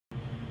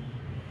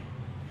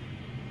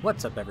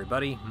What's up,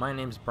 everybody? My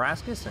name's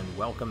Brascus, and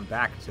welcome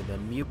back to the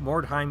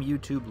Mordheim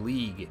YouTube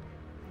League.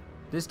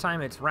 This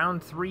time it's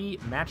round 3,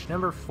 match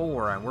number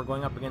 4, and we're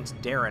going up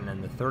against Darin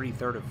in the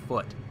 33rd of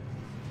foot.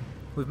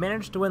 We've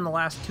managed to win the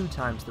last 2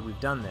 times that we've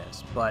done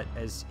this, but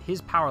as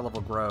his power level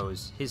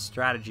grows, his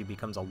strategy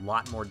becomes a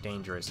lot more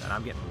dangerous, and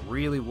I'm getting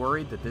really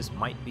worried that this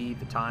might be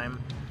the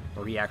time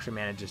where he actually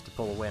manages to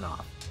pull a win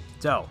off.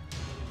 So,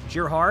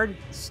 cheer hard,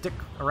 stick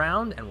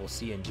around, and we'll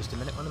see you in just a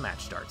minute when the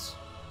match starts.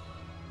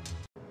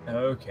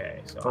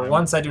 Okay, so for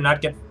once I do not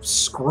get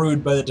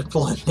screwed by the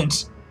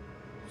deployment.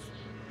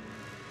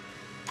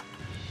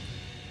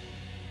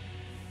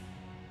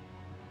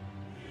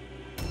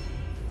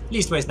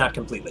 Leastways not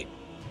completely.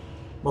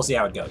 We'll see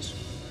how it goes.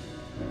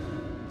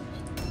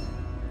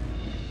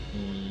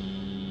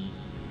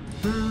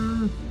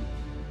 Oh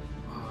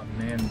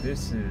man,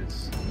 this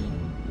is...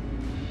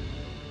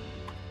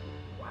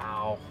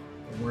 Wow,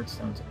 the word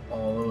sounds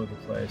all over the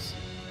place.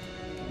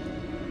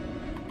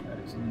 That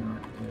is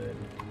not good.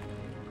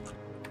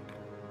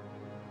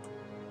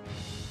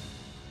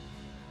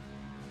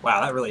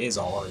 Wow, that really is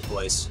all over the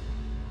place.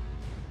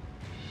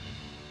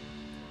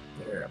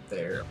 There, up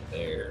there, up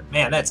there.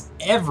 Man, that's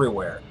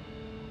everywhere.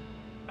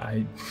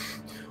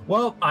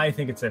 Well, I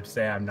think it's safe to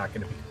say I'm not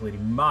going to be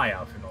completing my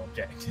optional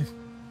objective.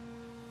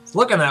 It's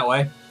looking that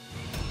way.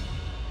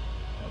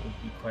 That would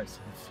be quite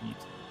some feat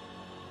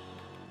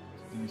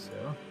to do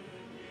so.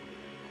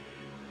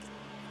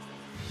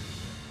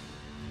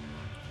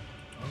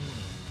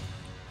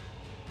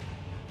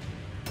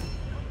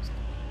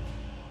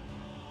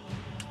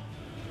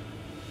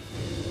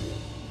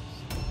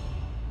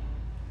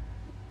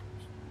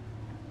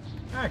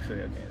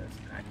 Actually, okay, that's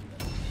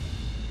accurate.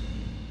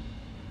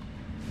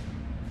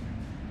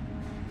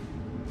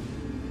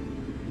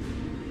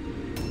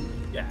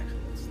 Yeah,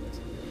 actually, that's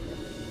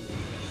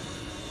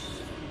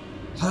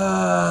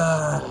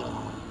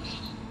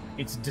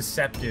it's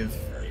deceptive.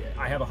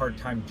 I have a hard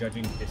time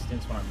judging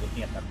distance when I'm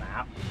looking at the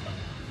map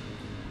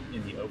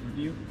in the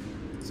overview.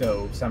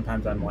 So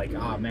sometimes I'm like,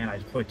 oh man, I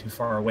just put it too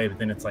far away, but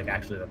then it's like,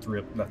 actually,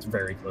 that's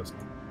very close.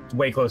 It's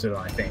way closer than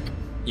I think.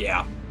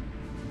 Yeah.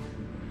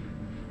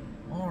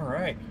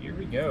 Alright, here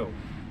we go.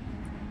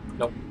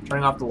 Nope,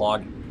 turning off the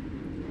log.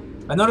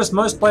 I noticed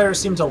most players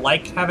seem to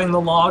like having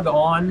the log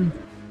on.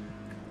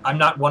 I'm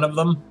not one of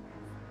them.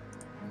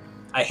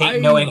 I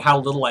hate knowing how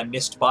little I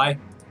missed by.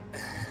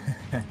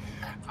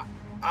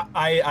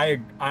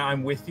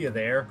 I'm with you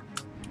there,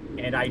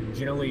 and I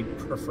generally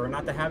prefer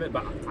not to have it,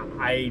 but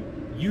I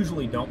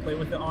usually don't play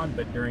with it on,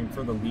 but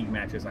for the league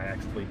matches I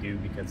actually do,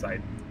 because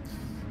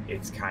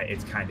it's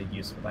kind of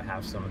useful to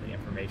have some of the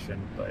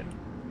information, but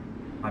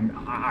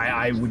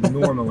I would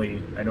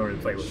normally I don't really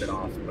play with it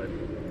off, but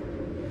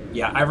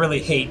yeah, I really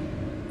hate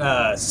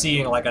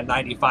seeing like a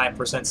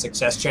 95%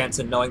 success chance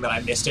and knowing that I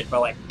missed it by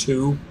like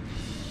 2.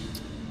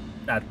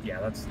 That's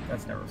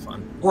never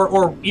fun.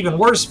 Or even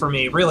worse for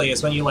me, really,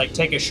 is when you like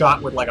take a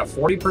shot with like a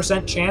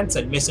 40% chance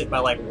and miss it by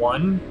like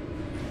 1.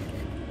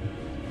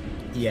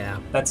 Yeah,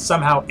 that's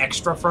somehow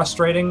extra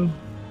frustrating.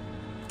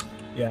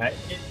 Yeah,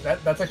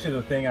 that's actually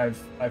the thing I've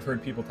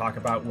heard people talk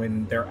about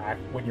when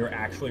you're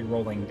actually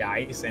rolling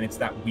dice, and it's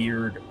that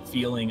weird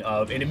feeling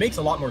of, and it makes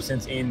a lot more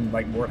sense in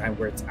like Mordheim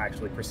where it's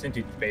actually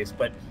percentage based,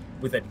 but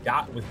with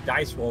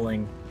dice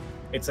rolling,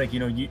 it's like,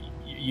 you know, you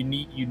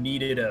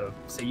needed a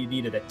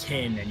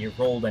 10 and you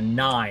rolled a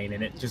 9,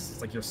 and it's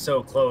like you're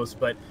so close,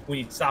 but when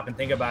you stop and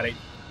think about it,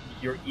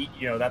 you're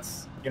not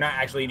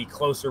actually any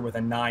closer with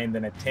a 9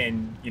 than a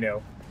 10, you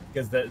know.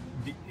 Because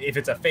if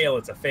it's a fail,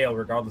 it's a fail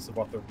regardless of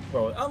what the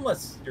roll.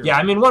 Unless you're... Yeah,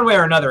 I mean, one way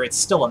or another, it's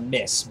still a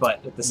miss,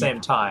 but at the same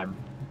time,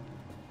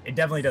 it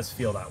definitely does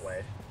feel that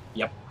way.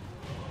 Yep.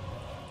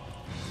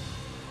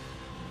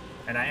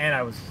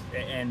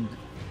 And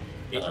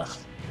it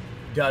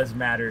does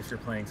matter if you're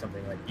playing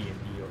something like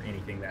D&D or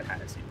anything that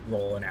has you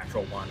roll a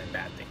natural 1 and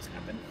bad things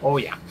happen. Oh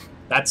yeah,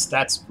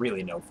 that's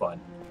really no fun.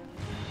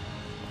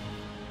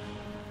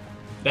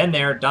 Been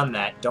there, done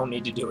that. Don't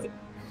need to do it.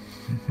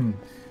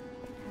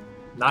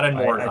 Not in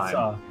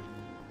Mordheim.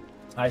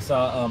 I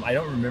saw I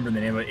don't remember the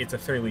name of it. It's a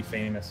fairly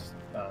famous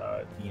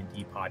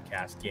D&D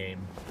podcast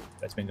game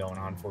that's been going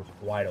on for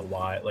quite a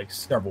while, like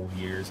several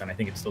years, and I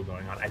think it's still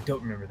going on. I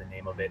don't remember the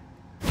name of it.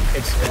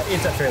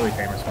 It's a fairly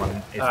famous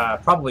one.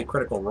 Probably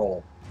Critical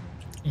Role.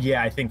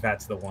 Yeah, I think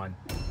that's the one.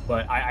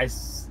 But I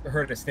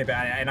heard a snippet,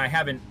 and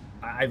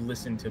I've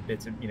listened to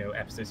bits of, you know,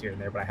 episodes here and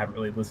there, but I haven't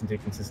really listened to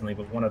it consistently.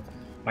 But one of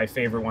my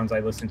favorite ones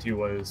I listened to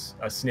was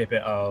a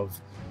snippet of,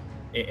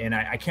 and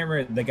I can't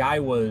remember, the guy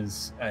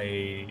was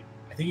I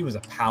think he was a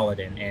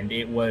paladin, and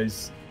there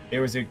was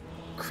a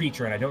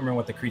creature, and I don't remember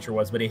what the creature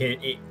was, but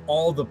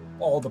all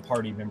the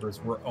party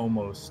members were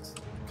almost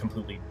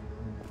completely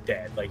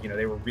dead. Like, you know,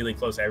 they were really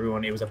close to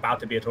everyone. It was about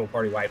to be a total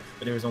party wipe,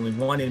 but there was only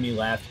one enemy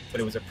left, but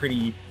it was a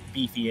pretty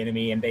beefy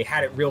enemy, and they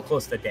had it real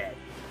close to dead.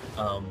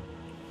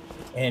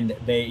 And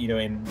they, you know,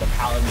 and the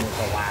paladin was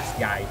the last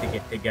guy to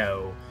get to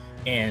go.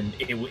 And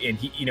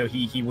he, you know,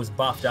 he was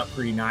buffed up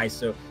pretty nice,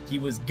 so he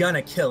was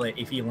gonna kill it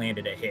if he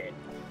landed a hit.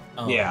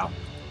 Yeah.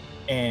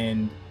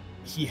 And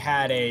he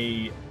had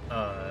a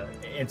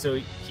and so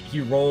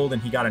he rolled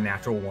and he got a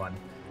natural 1,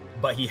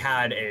 but he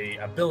had a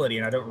ability,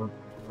 and I don't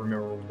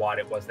remember what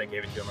it was that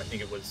gave it to him. I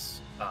think it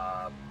was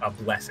a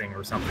blessing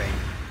or something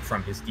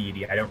from his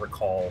deity. I don't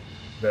recall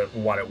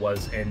what it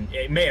was, and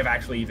it may have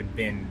actually even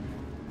been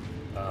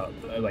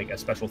like a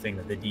special thing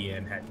that the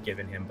DM had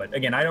given him. But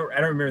again, I don't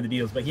remember the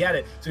deals. But he had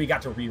it, so he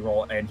got to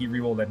re-roll, and he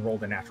re-rolled and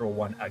rolled a natural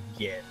 1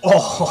 again.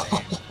 Oh.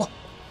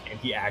 And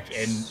he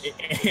actually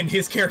and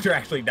his character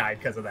actually died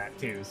because of that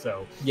too.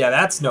 So yeah,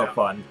 that's no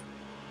fun.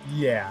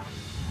 Yeah.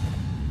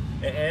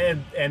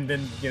 And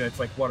then it's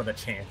like, what are the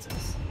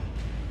chances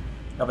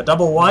of a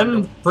double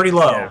 1? Pretty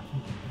low.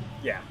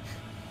 Yeah.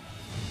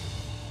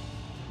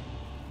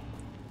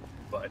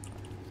 But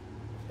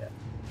yeah,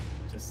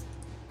 just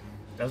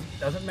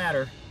doesn't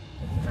matter.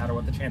 Doesn't matter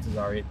what the chances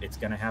are. It's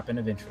gonna happen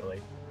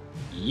eventually.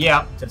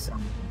 Yeah. To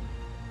someone.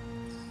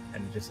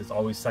 And it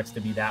always sucks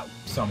to be that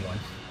someone.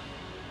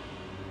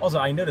 Also,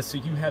 I noticed, so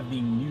you have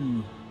the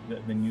new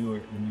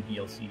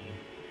DLC.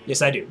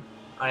 Yes, I do.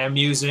 I am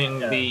using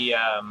the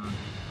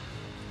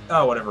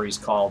whatever he's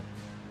called.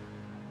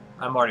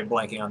 I'm already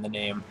blanking on the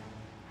name.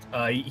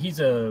 He's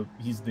the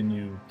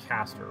new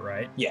caster,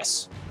 right?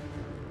 Yes.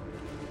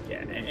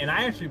 Yeah, and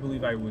I actually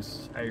believe I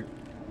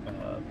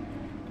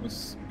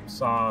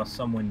saw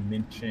someone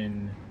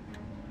mention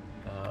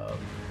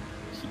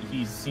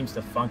he seems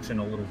to function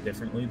a little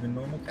differently than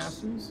normal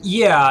casters.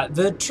 Yeah,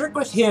 the trick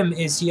with him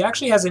is he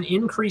actually has an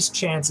increased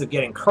chance of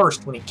getting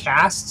cursed when he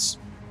casts,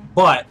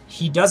 but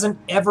he doesn't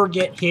ever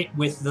get hit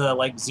with the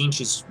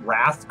Tzeentch's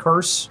Wrath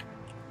curse.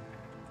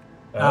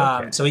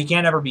 Okay. So he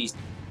can't ever be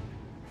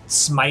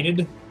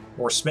smited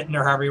or smitten,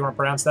 or however you want to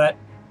pronounce that.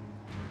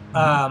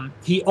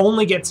 He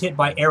only gets hit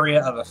by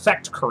area of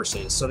effect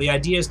curses. So the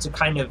idea is to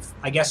kind of,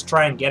 I guess,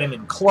 try and get him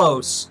in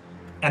close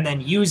and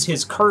then use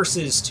his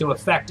curses to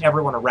affect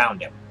everyone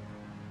around him.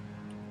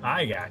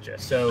 I gotcha.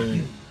 So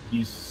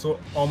he's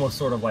almost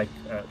sort of like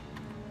a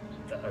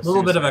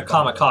little bit of a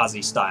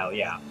kamikaze style,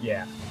 yeah.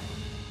 Yeah.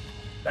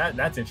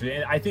 That's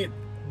interesting. I think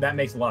that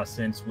makes a lot of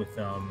sense with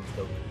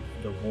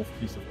the Wolf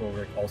Priest of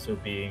Ulrich also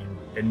being,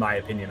 in my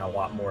opinion, a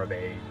lot more of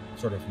a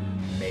sort of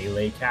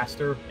melee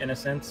caster in a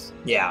sense.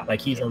 Yeah.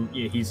 Like he's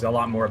a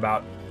lot more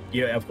about,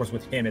 of course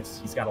with him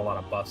he's got a lot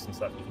of buffs and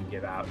stuff he can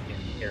give out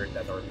in area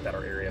that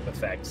are area of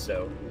effect.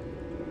 So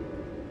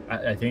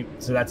I think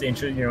so that's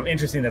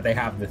interesting that they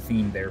have the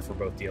theme there for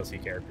both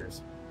DLC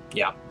characters.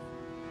 Yeah.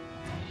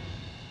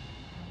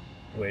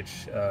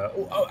 Which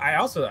I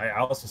also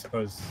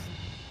suppose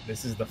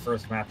this is the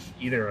first match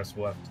either of us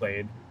will have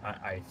played,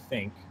 I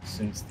think,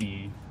 since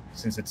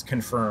it's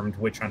confirmed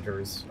Witch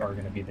Hunters are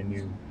going to be the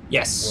new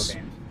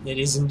warband. It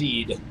is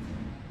indeed.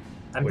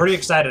 I'm pretty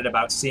excited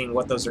about seeing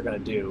what those are going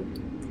to do.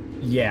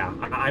 Yeah,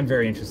 I'm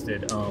very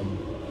interested.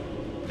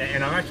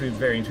 And I'm actually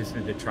very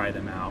interested to try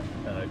them out,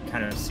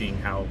 kind of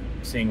seeing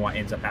what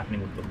ends up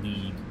happening with the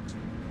league,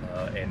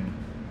 and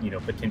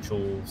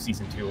potential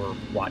season 2 or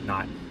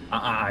whatnot.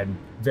 I'm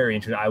very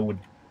interested. I would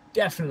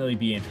definitely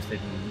be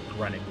interested in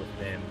running with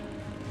them,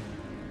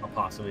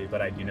 possibly.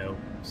 But I do know,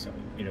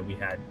 we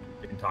had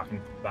been talking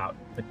about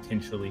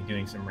potentially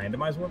doing some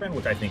randomized warband,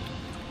 which I think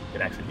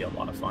could actually be a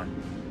lot of fun.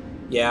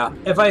 Yeah,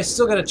 if I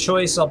still get a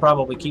choice, I'll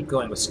probably keep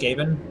going with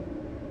Skaven.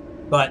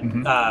 But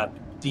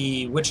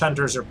the Witch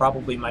Hunters are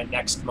probably my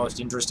next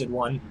most interested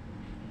one.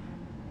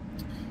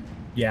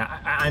 Yeah,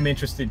 I'm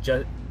interested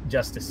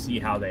just to see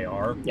how they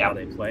are, how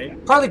they play.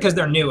 Partly because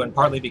they're new, and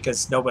partly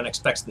because no one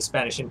expects the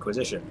Spanish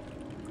Inquisition.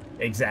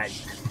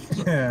 Exactly.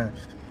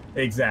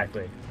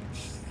 Exactly.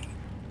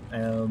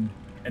 And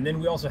then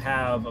we also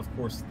have, of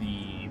course,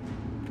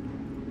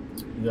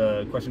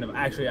 the question of,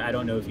 actually, I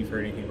don't know if you've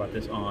heard anything about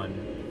this on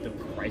the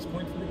price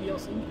point for the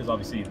DLC, because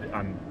obviously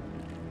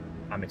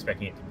I'm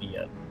expecting it to be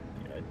a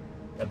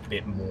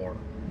bit more.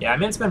 Yeah, I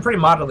mean, it's been pretty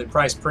moderately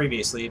priced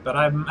previously, but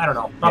I don't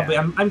know, probably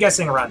I'm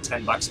guessing around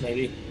 $10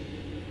 maybe.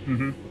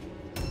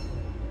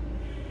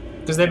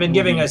 Because they've been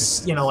giving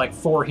us, like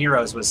 4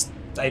 heroes was,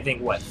 I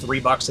think, what,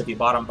 $3 if you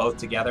bought them both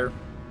together?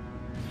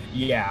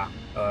 Yeah,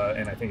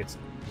 and I think it's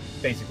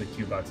basically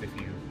 $2 if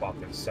you bought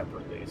them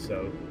separately.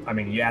 So, I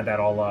mean, you add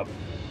that all up,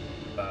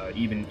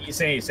 even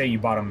say you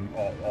bought them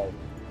all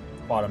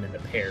bought them in the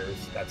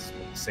pairs, that's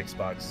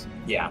 $6.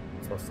 Yeah,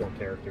 for 4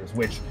 characters,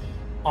 which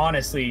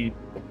honestly,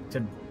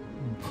 to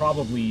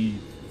probably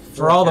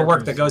for all the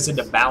work that goes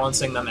into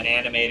balancing them and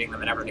animating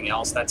them and everything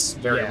else, that's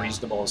very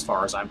reasonable as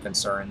far as I'm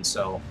concerned.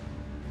 So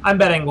I'm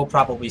betting we'll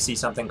probably see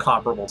something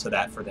comparable to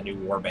that for the new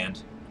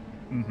warband.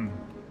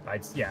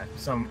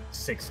 Some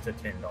 $6 to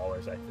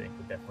 $10 I think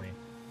would definitely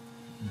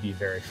be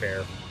very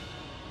fair.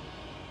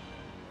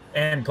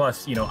 And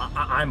plus,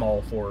 I'm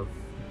all for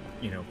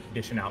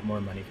dishing out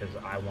more money because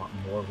I want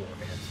more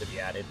warbands to be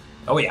added.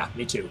 Oh yeah,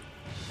 me too.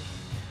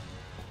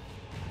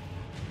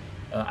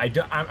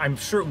 I'm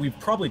sure we've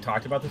probably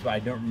talked about this, but I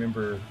don't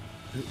remember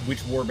which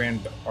warband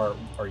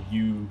are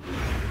you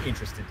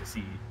interested to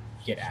see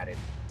get added.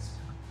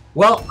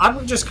 Well,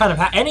 I'm just kind of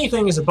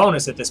anything is a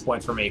bonus at this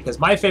point for me because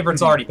my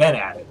favorite's already been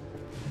added.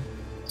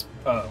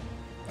 Oh,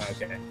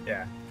 okay,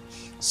 yeah.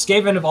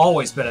 Skaven have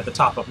always been at the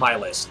top of my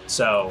list,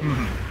 so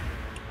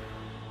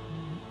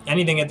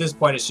anything at this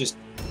point is just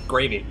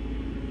gravy.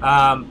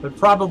 But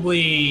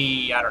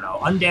probably, I don't know,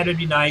 undead would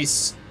be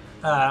nice.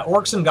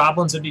 Orcs and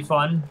goblins would be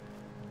fun.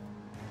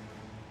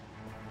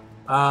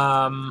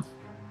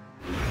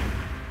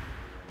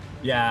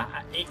 Yeah,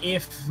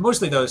 if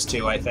Mostly those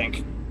two, I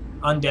think.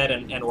 Undead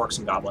and orcs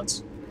and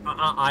goblins.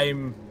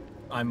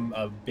 I'm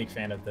a big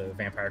fan of the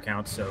vampire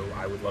count, so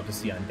I would love to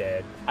see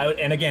undead.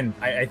 And again,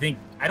 I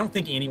don't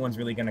think anyone's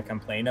really going to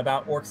complain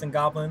about orcs and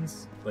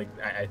goblins. Like,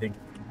 I think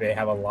they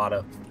have a lot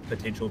of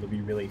potential to be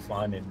really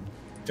fun, and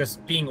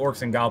just being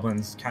orcs and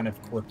goblins, kind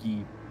of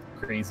quirky,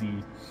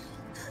 crazy.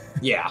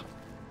 Yeah.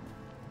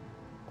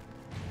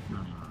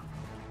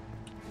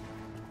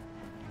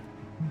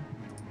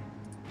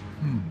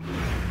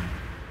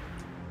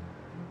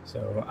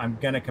 So I'm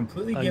gonna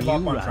completely give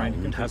up on trying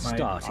to complete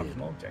my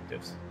optional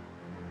objectives.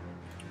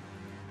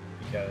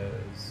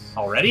 Because...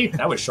 Already?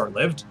 That was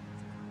short-lived.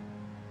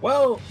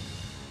 Well,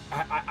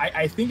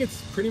 I think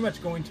it's pretty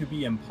much going to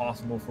be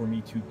impossible for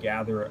me to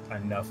gather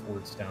enough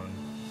wordstone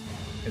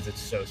because it's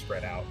so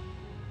spread out.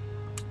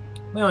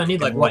 Well, I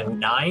need like, what,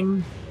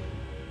 9?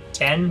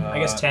 10? I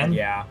guess 10?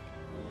 Yeah,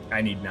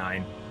 I need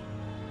 9.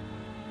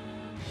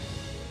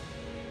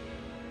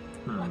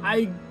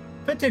 I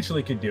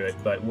potentially could do it,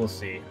 but we'll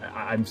see.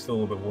 I'm still a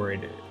little bit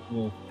worried.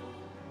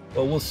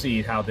 We'll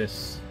see how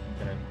this...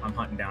 I'm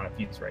hunting down a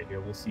piece right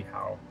here. We'll see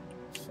how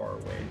far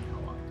away and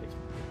how long it takes me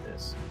to get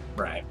this.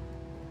 Right.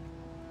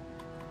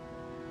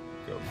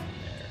 Go from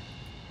there.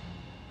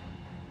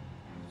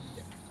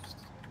 Yeah, just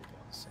look at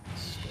the second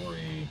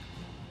story.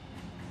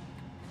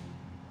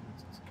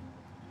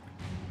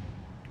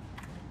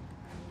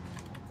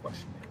 The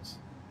question is,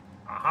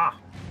 aha!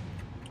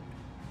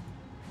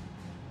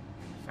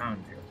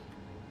 Found you.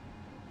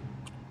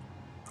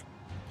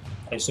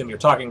 I assume you're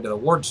talking to the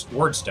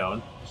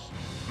Wardstone.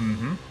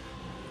 Mm-hmm.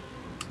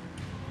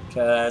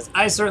 Because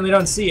I certainly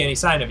don't see any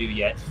sign of you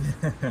yet.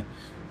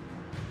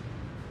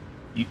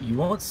 You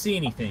won't see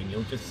anything.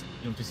 You'll just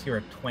hear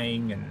a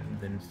twang and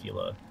then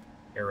feel a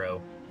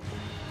arrow.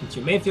 But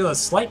you may feel a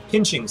slight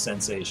pinching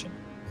sensation.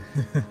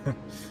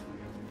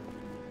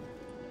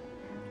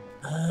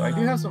 So I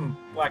do have some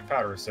black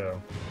powder,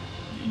 so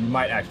you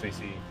might actually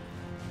see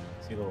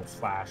a little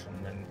flash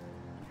and then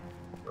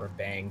or a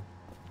bang.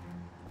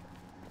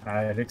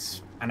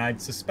 And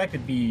I'd suspect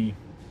it'd be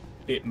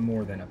a bit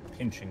more than a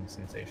pinching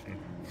sensation.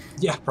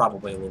 Yeah,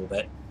 probably a little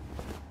bit.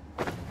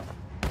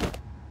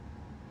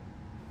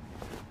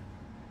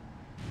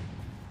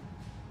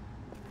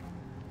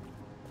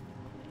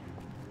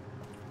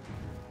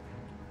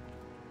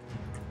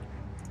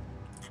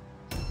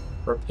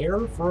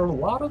 Prepare for a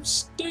lot of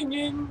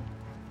stinging.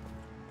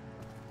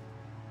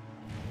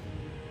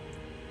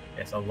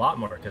 It's a lot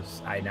more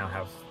because I now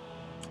have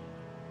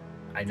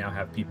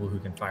people who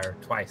can fire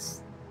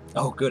twice.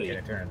 Oh, goody. In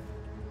a turn.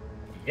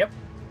 Yep.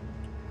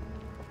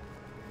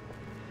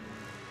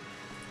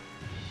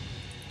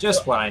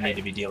 Just what I need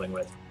to be dealing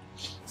with.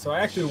 So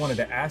I actually wanted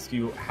to ask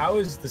you, how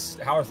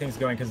are things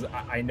going? Because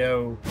I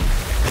know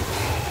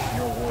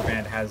your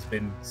warband has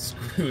been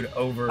screwed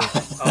over,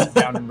 up,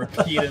 down, and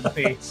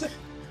repeatedly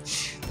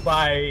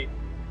by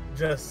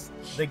just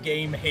the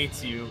game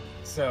hates you.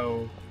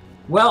 So,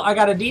 well, I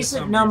got a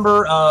decent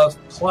number of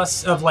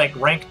like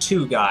rank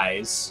 2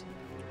 guys.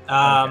 Okay.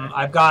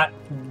 I've got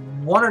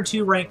one or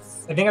two rank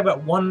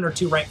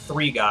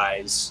 3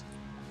 guys,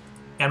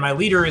 and my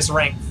leader is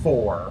rank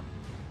 4.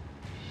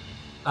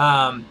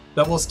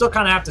 But we'll still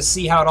kind of have to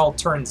see how it all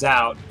turns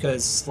out,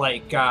 because,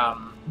 like,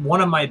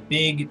 one of my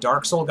big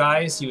Dark Soul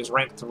guys, he was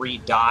rank 3,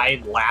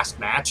 died last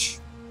match.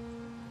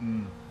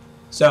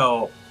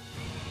 So,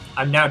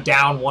 I'm now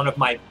down one of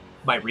my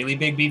really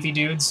big beefy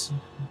dudes.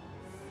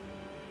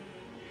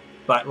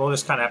 But we'll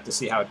just kind of have to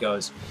see how it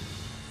goes.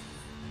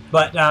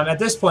 But at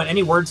this point,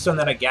 any wordstone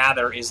that I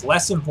gather is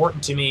less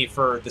important to me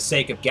for the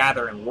sake of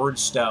gathering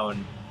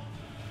wordstone,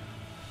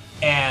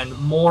 and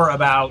more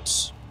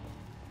about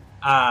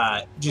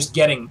just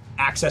getting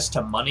access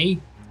to money,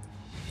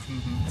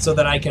 so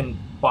that I can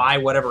buy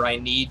whatever I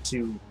need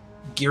to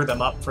gear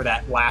them up for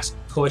that last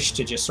push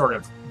to just sort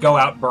of go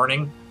out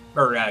burning,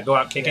 or go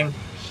out kicking. Yeah.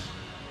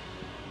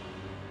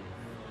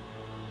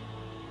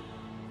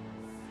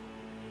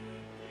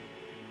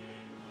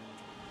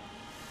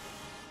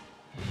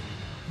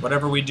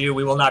 Whatever we do,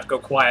 we will not go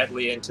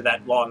quietly into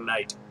that long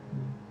night.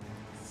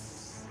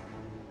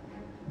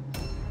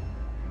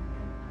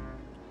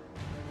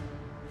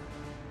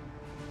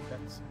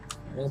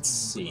 Let's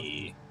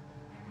see.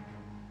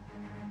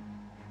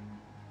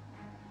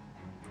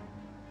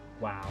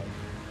 Wow.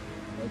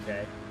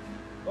 Okay.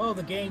 Well,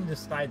 the game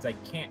decides I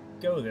can't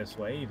go this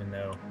way, even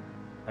though...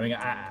 I mean,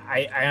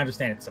 I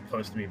understand it's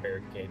supposed to be a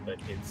barricade, but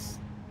it's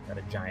got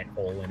a giant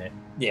hole in it.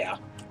 Yeah.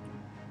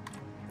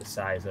 The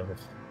size of it.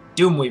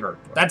 Doomweaver.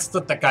 That's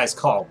what that guy's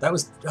called. That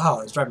was...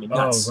 Oh, it's driving me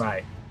nuts. Oh,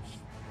 right.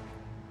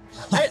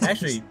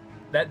 Actually,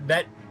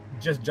 that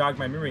just jogged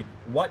my memory.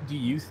 What do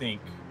you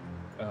think...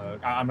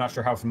 I'm not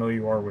sure how familiar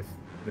you are with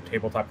the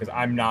tabletop, because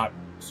I'm not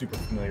super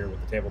familiar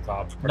with the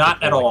tabletop.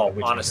 Not at all, like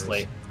the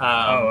honestly.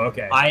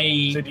 Okay.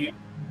 I So do you...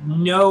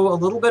 know a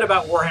little bit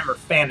about Warhammer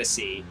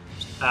Fantasy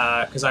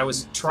because I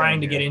was trying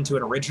to get into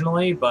it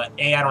originally, but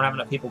A, I don't have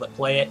enough people that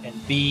play it,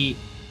 and B,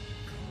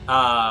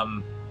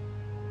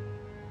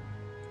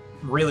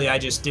 really, I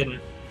just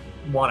didn't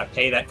want to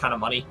pay that kind of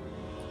money.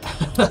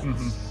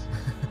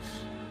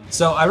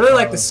 So I really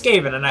like the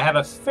Skaven, and I have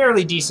a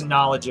fairly decent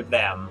knowledge of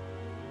them.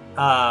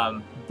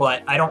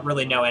 But I don't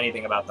really know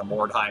anything about the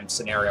Mordheim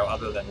scenario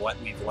other than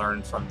what we've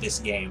learned from this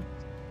game.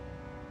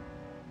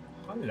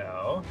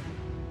 Hello.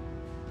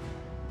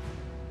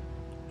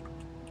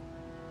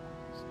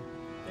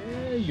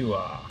 There you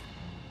are.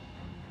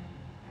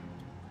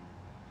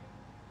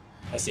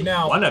 I see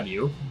now, one of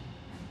you.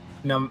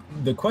 Now,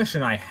 the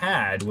question I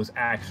had was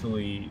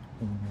actually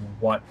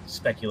what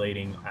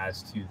speculating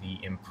as to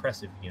the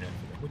impressive unit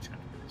for the Witch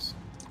Hunters.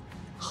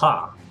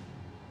 Huh.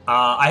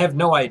 I have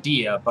no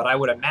idea, but I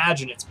would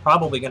imagine it's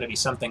probably going to be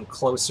something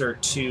closer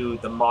to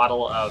the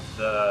model of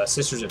the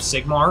Sisters of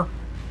Sigmar,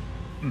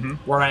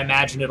 where I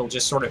imagine it'll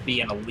just sort of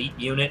be an elite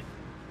unit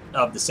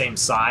of the same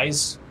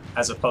size,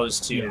 as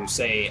opposed to,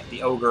 say,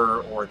 the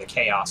Ogre or the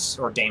Chaos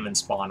or Daemon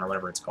Spawn or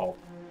whatever it's called.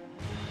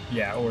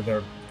 Yeah, or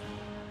the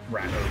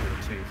Rat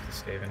Ogre too, the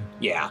Skaven.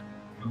 Yeah.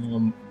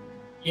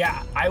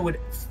 Yeah, I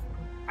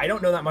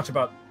don't know that much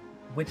about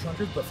Witch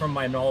Hunters, but from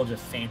my knowledge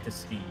of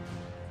fantasy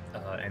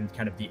and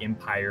kind of the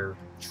Empire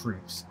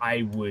troops,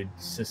 I would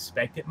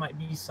suspect it might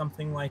be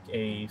something like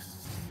a...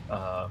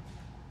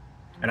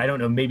 and I don't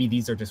know, maybe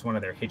these are just one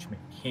of their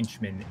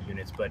henchmen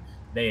units, but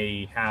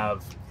they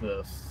have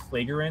the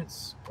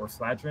Flagrants or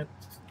Flagellants?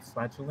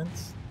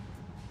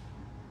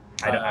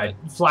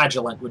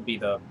 Flagellant would be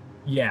the...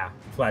 Yeah,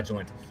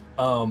 Flagellant.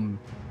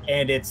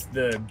 And it's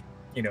the,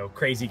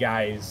 crazy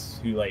guys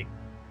who, like,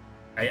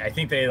 I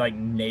think they, like,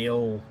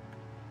 nail,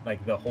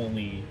 like, the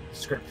holy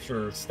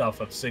scripture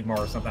stuff of Sigmar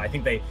or something. I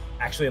think they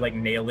actually, like,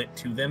 nail it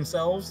to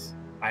themselves.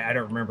 I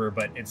don't remember,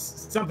 but it's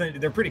something,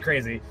 they're pretty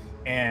crazy.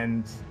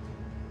 And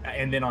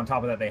then on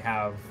top of that, they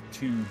have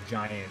 2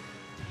 giant,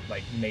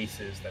 like,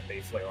 maces that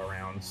they flail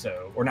around.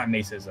 So, or not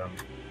maces,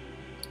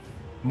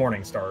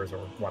 Morning Stars or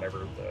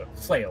whatever, the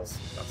flails.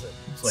 That's it,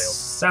 flails.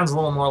 Sounds a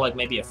little more like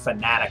maybe a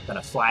fanatic than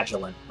a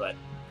flagellant, but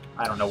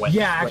I don't know what.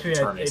 Yeah, what actually, the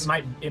term is.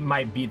 it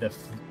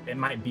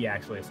might be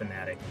actually a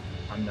fanatic.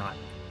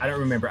 I don't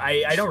remember.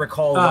 I don't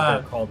recall what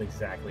they're called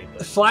exactly.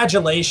 But...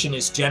 Flagellation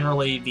is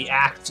generally the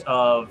act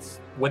of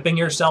whipping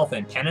yourself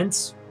in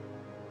penance.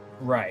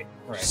 Right.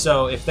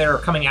 So if they're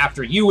coming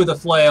after you with a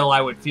flail, I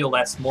would feel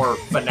that's more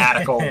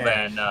fanatical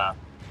than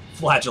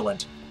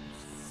flagellant.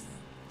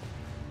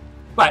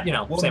 But,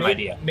 same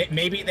idea.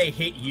 Maybe they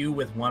hit you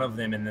with one of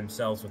them and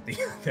themselves with the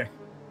other.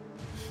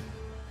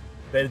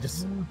 They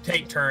just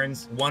take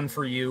turns. One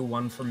for you,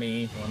 one for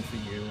me, one for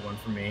you, one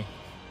for me.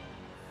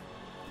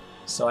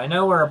 So I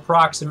know where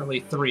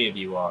approximately 3 of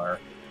you are.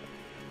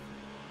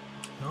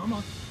 Come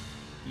on.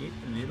 Get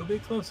a little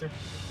bit closer.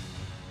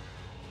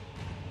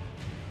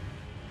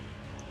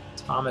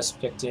 Thomas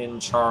Picton,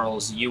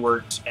 Charles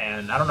Ewart,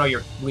 and I don't know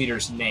your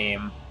leader's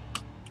name,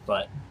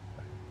 but...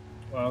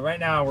 Well, right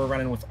now we're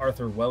running with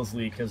Arthur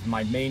Wellesley because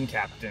my main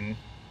captain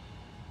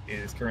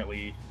is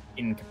currently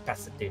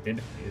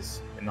incapacitated.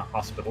 He's in the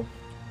hospital.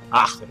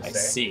 So I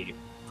see.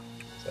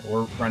 So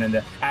we're running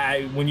the...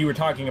 when you were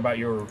talking about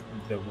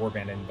the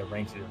warband and the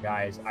ranks of your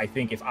guys, I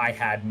think if I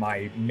had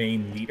my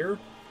main leader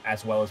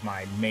as well as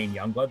my main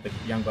youngblood, the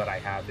youngblood I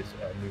have is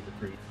a new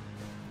recruit.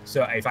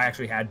 So if I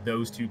actually had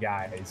those 2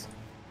 guys,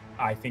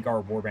 I think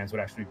our warbands would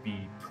actually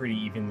be pretty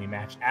evenly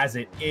matched. As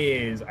it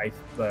is,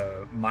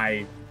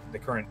 the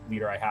current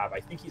leader I have,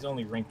 I think he's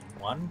only rank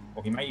 1,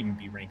 or he might even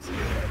be rank 0.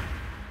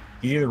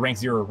 He's either rank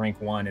 0 or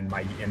rank 1, and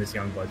this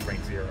youngblood's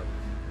rank 0.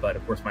 But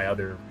of course, my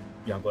other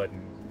youngblood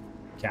and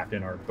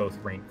captain are both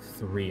rank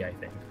 3, I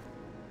think.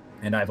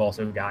 And I've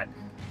also got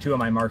 2 of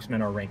my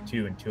marksmen are rank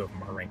 2, and 2 of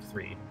them are rank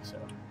 3. So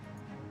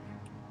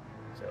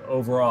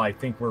overall, I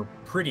think we're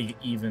pretty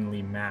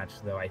evenly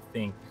matched. Though I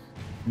think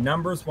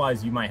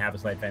numbers-wise, you might have a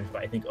slight advantage,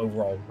 but I think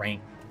overall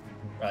rank.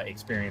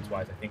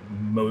 Experience-wise, I think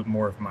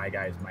more of my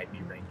guys might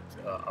be ranked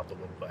up a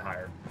little bit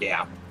higher.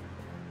 Yeah.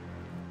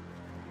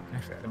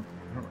 Actually, I don't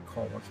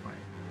recall what my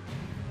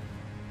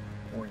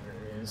warrior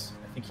is.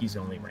 I think he's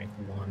only rank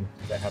 1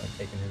 because I haven't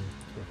taken him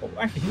to a whole.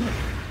 Actually, he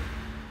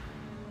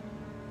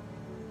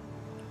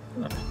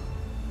might.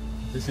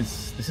 This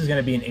is going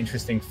to be an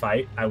interesting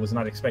fight. I was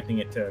not expecting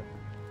the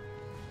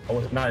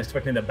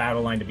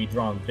battle line to be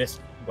drawn this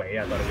way.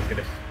 I thought it was going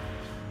to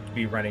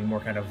be running more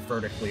kind of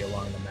vertically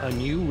along the map. A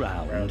new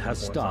round has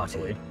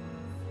started.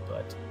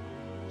 But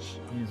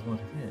it is what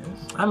it is.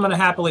 I'm going to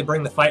happily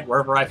bring the fight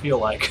wherever I feel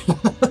like.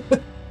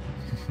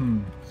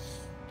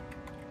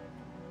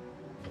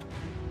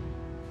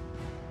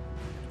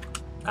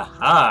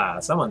 Aha!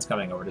 Someone's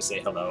coming over to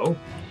say hello.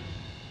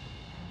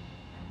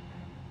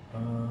 Oh,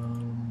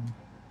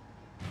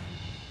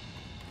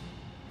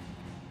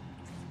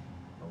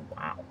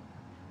 wow.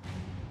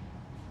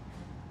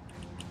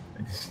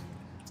 It's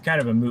kind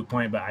of a moot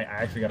point, but I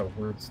actually got a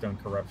Wordstone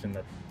Corruption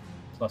that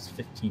plus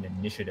 15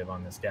 initiative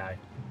on this guy.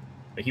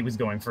 But he was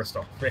going first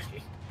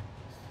already.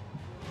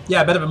 Yeah,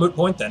 a bit of a moot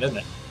point then, isn't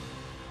it?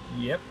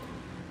 Yep.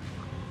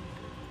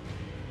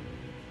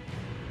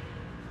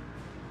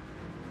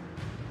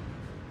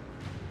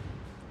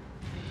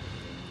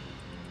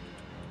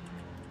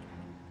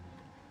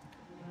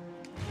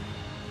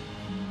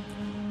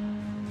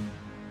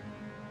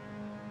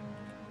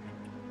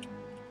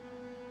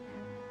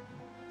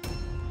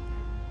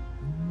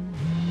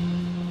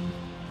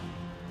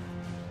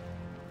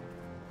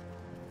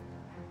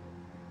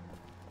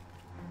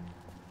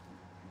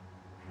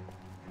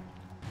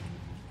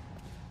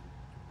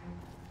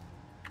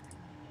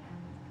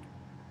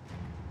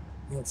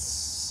 Let's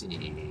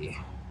see.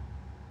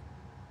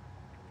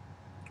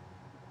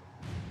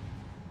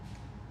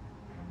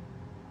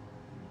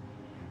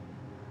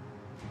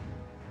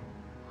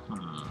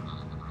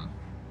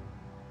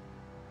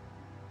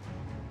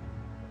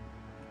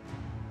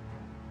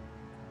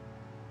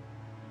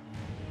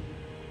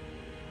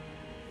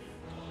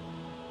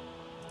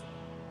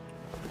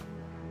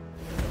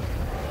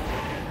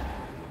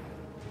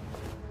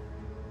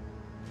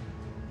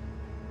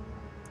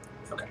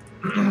 Okay.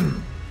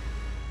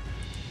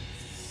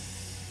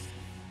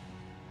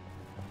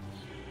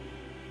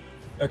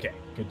 Okay,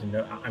 good to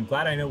know. I'm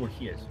glad I know where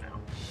he is now.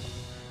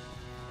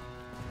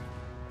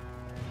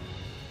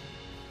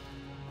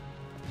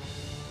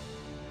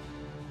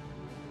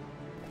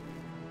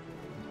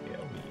 Yeah,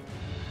 we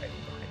hiding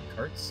behind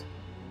carts.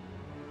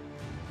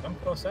 Come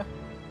closer.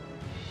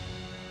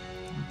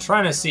 I'm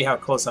trying to see how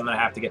close I'm going to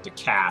have to get to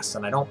cast,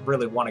 and I don't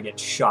really want to get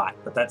shot,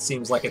 but that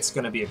seems like it's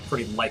going to be a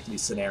pretty likely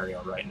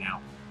scenario right now.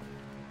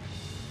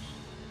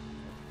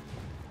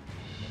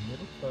 A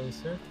little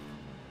closer.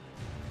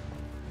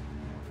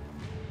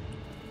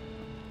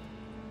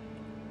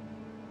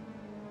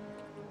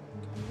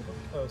 A little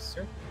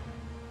closer.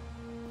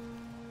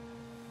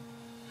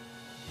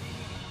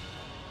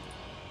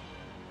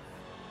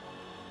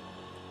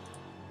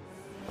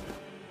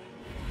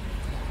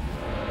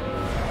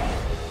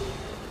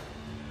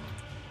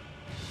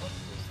 What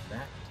was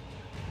that?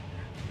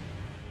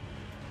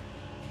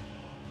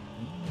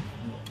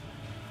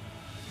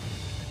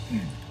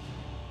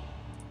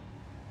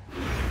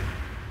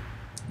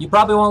 You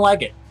probably won't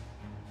like it.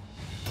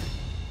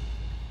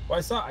 Well,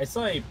 I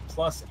saw a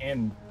plus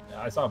and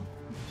I saw a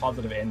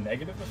positive and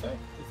negative effect.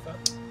 Is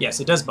that? Yes,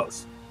 it does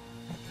both.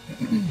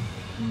 Okay.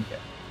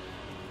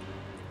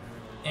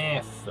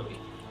 Philly.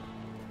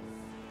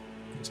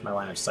 I guess my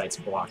line of sight's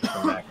blocked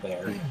from back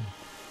there.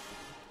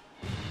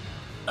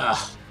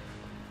 Ugh.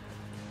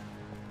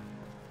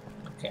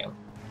 Okay.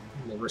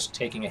 We'll risk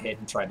taking a hit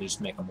and try to just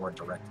make a more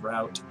direct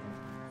route.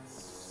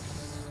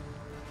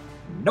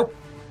 Nope.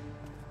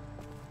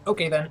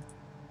 Okay, then.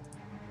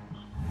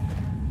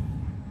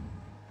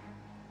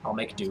 I'll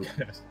make do.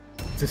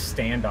 It's a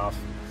standoff.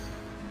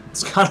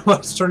 It's kind of what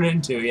it's turned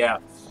into, yeah.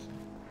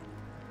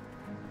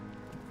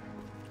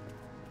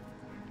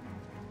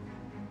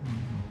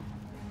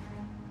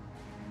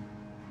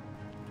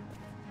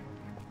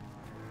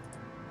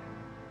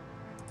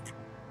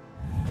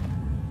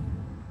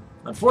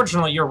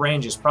 Unfortunately, your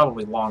range is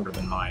probably longer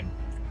than mine.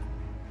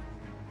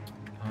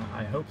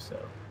 I hope so.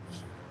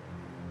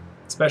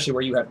 Especially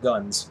where you have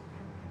guns.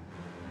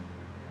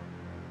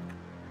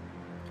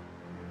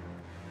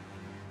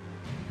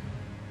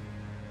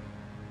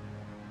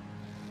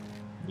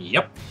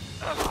 Yep.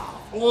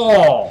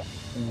 Oh!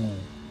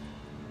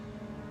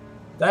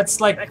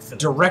 That's like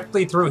Excellent.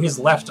 directly through his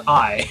left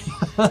eye.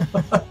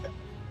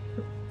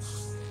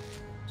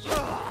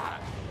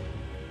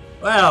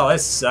 Well,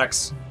 this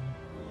sucks.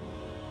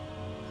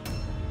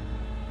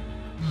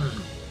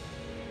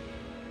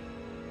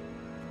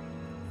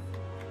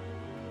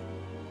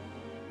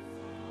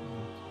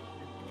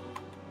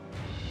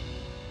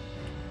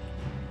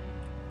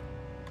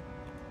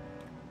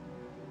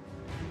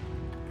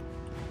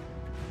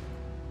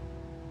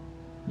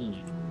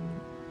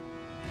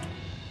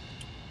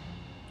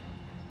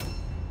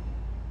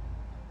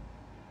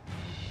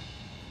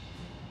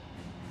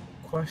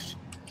 Question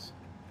is,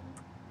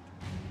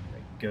 I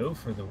go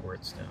for the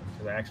word stone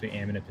because I actually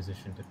am in a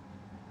position to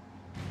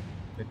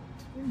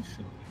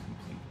potentially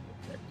complete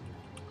the objective.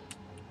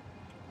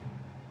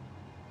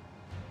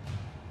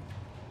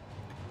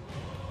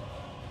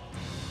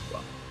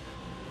 Well,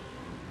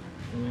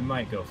 we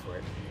might go for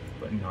it,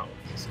 but not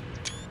with this.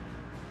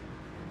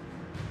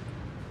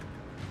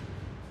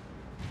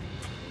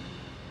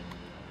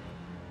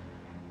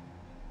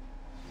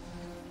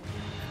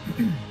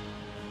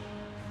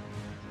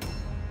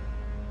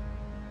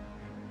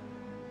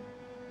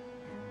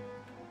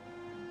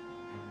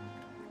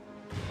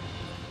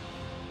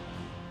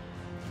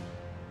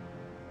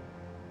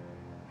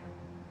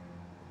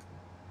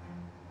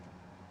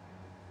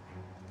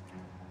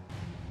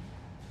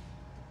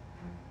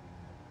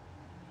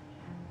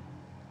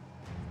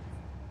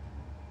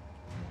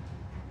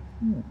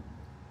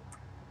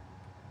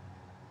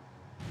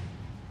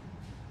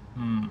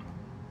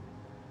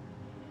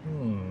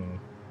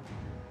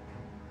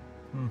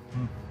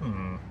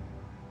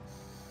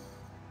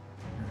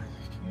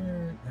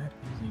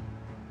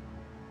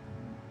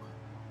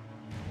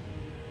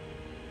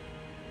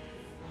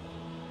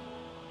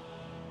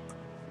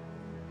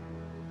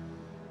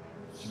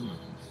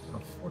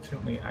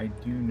 Unfortunately, I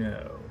do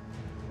know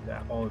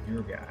that all of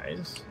your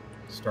guys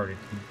started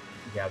to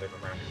gather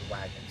around your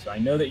wagon. So I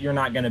know that you're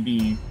not going to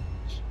be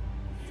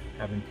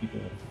having people...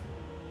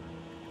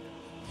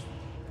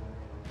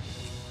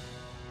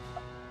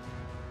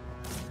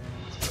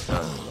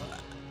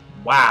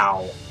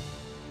 Wow.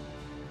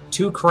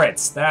 2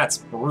 crits. That's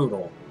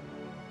brutal.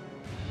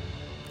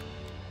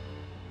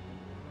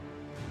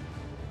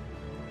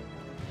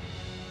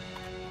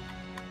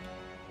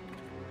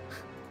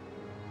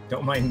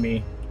 Don't mind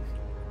me.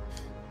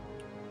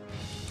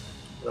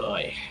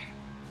 Ugh.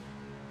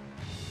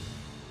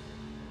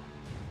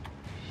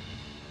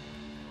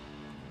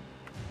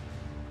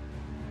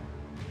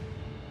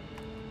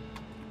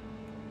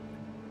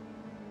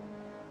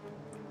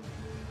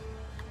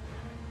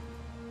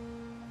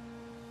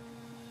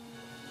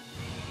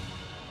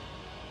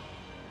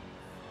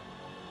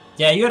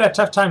 Yeah, you had a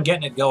tough time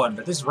getting it going,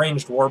 but this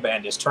ranged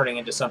warband is turning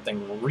into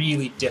something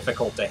really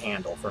difficult to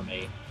handle for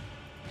me.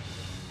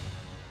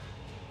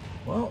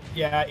 Well,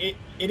 yeah, it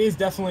is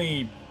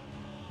definitely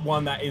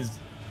one that is,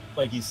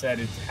 like you said,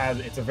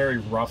 it's a very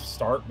rough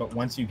start, but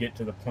once you get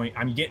to the point,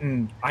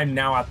 I'm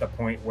now at the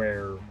point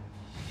where,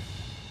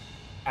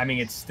 I mean,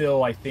 it's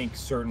still, I think,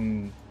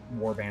 certain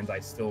warbands I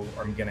still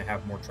am going to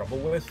have more trouble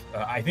with.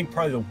 I think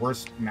probably the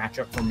worst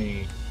matchup for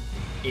me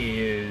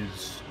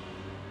is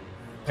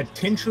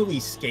potentially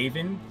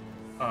Skaven,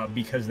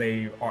 because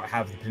they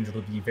have the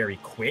potential to be very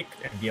quick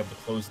and be able to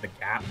close the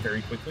gap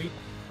very quickly.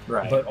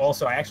 Right. But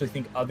also, I actually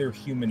think other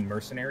human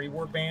mercenary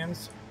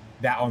warbands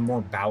that are more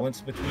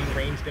balanced between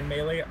ranged and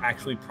melee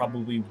actually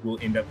probably will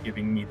end up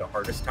giving me the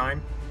hardest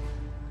time,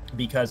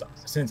 because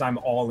since I'm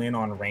all in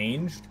on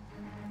ranged,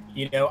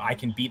 you know, I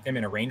can beat them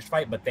in a ranged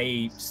fight, but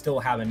they still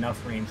have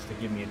enough range to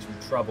give me into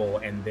trouble,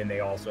 and then they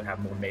also have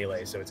more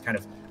melee, so it's kind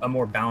of a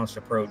more balanced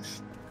approach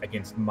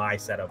against my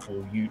setup.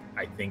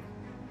 I think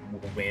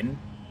will win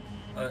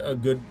a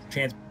good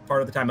chance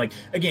part of the time. Like,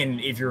 again,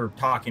 if you're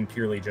talking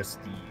purely just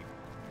the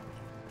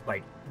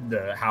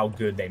how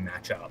good they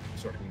match up,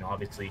 sort of, you know,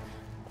 obviously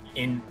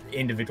in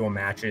individual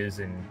matches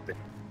and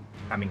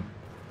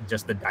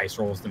just the dice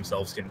rolls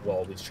themselves will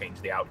always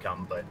change the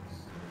outcome. But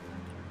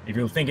if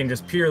you're thinking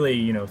just purely,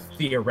 you know,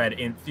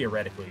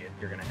 theoretically,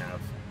 you're going to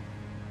have,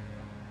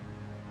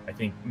 I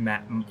think,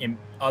 in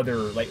other,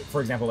 like,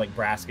 for example, like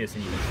Brascus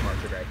and even Smart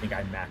Trigger, I think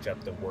I match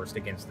up the worst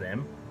against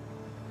them.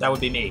 That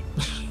would be me.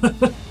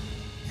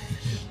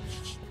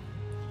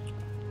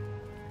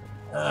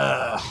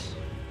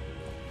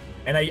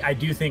 And I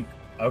do think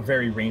a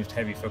very ranged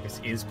heavy focus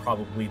is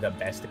probably the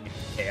best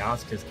against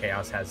Chaos, because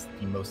Chaos has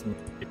the most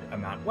limited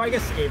amount. Well, I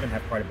guess Skaven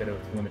have quite a bit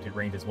of limited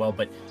range as well,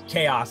 but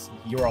Chaos,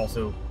 you're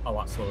also a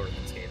lot slower than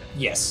Skaven.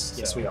 Yes,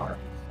 yes, we are.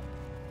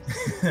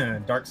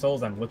 Dark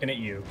Souls, I'm looking at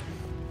you.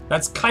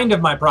 That's kind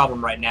of my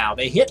problem right now.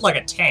 They hit like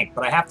a tank,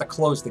 but I have to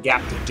close the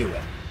gap to do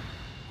it.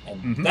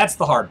 And that's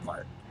the hard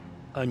part.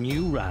 A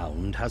new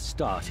round has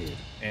started.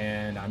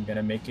 And I'm going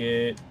to make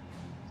it...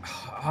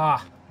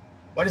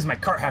 Why does my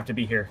cart have to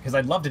be here? Because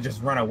I'd love to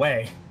just run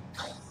away.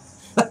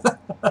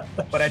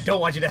 But I don't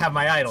want you to have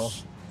my idol.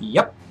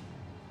 Yep.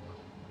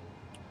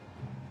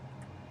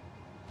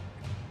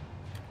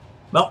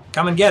 Well,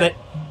 come and get it.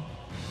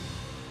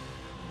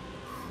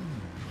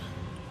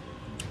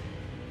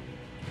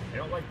 I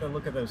don't like the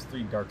look of those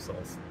 3 Dark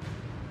Souls.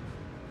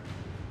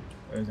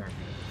 Those aren't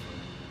good.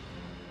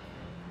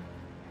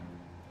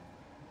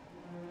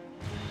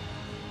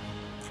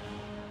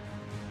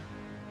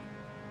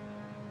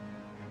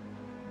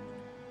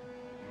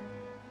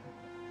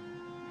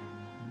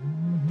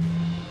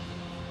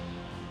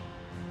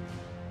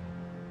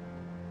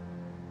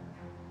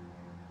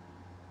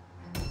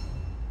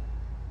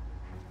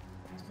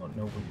 I don't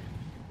know where your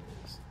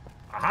leader is.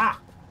 Aha!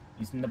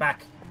 He's in the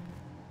back.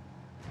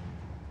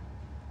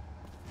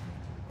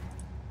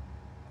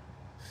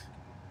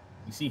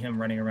 You see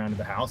him running around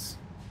the house.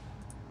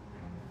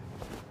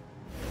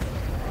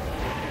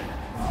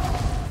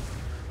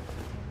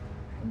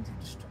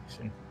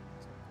 Destruction.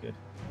 Good.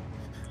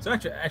 So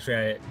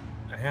actually,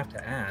 I have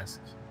to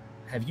ask: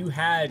 have you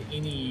had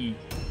any,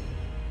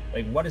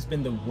 like, what has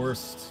been the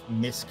worst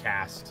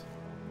miscast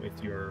with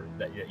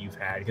that you've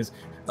had? Because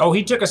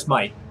he took a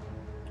smite.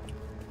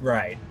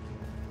 Right.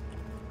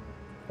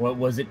 What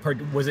was it?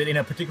 Was it in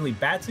a particularly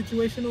bad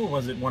situation, or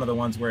was it one of the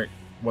ones where it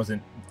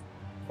wasn't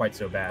quite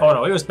so bad? Oh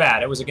no, it was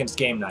bad. It was against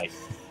game night.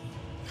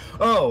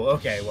 Oh,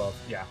 okay. Well,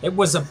 yeah. It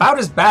was about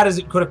as bad as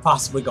it could have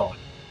possibly gone.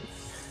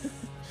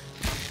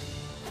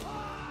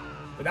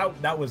 But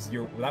that was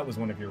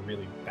one of your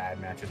really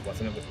bad matches,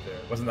 wasn't it?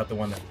 Wasn't that the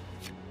one that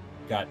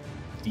got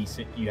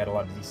decent? You had a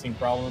lot of desync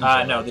problems.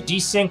 No, the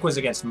desync was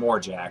against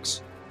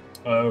Morjax.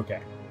 Oh,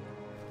 okay.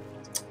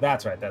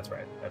 That's right. That's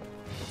right.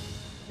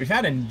 We've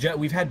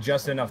had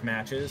just enough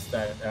matches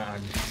that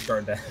I'm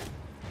starting to.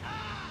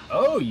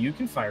 Oh, you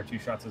can fire 2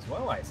 shots as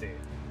well, I see.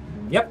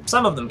 Yep,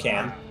 some of them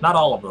can, not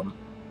all of them.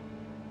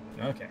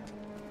 Okay.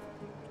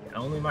 Yeah,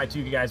 only my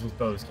 2 guys with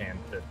bows can.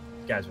 The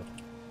guys with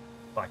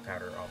black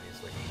powder,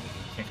 obviously,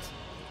 can't.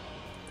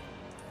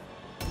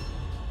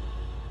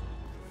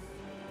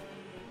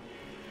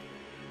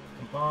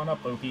 Come on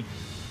up, Loki.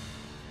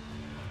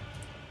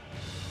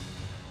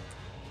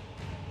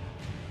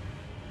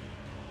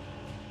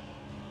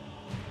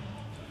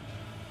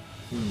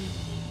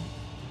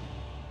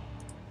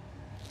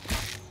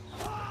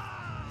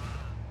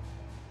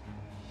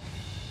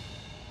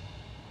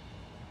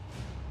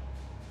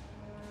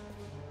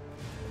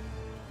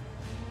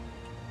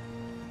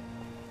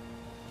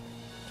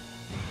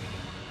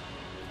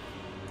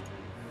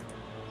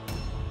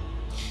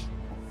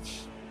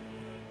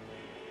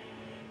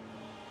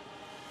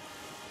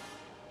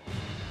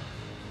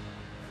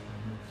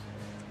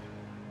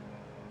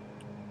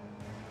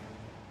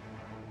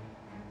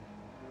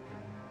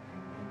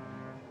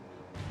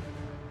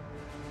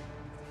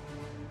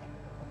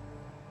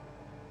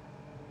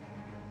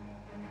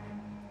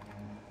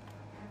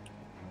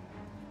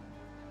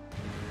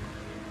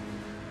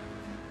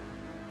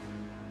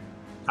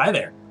 Hi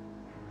there.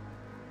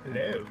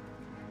 Hello.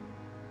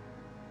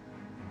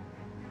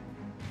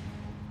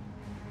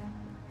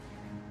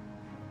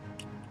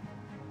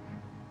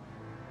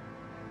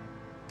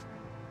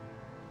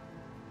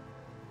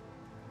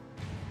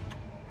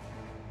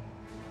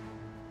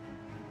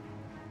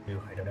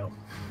 Ooh, I don't know.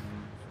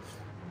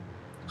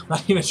 I'm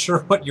not even sure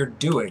what you're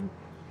doing.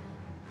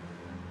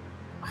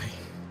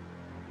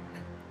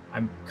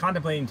 I'm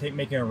contemplating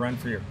making a run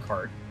for your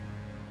cart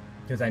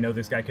because I know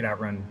this guy could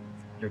outrun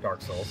your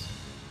Dark Souls.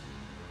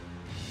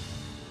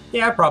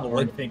 Yeah,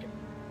 probably.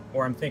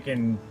 I'm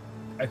thinking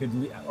I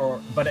could,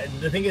 but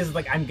the thing is,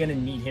 like, I'm gonna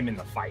need him in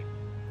the fight.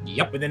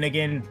 Yep. But then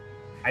again,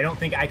 I don't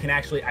think I can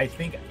actually. I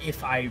think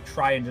if I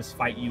try and just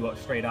fight you up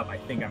straight up, I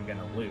think I'm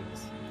gonna lose.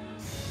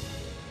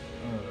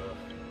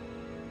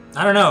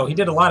 I don't know. He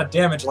did a lot of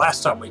damage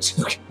last time we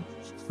took.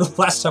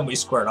 Last time we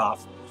squared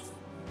off.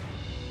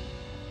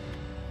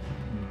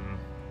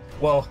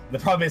 Well, the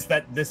problem is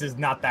that this is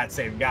not that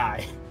same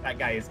guy. That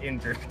guy is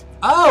injured.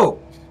 Oh!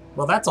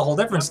 Well, that's a whole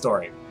different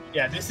story.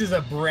 Yeah, this is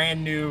a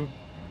brand new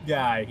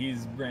guy.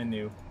 He's brand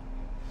new.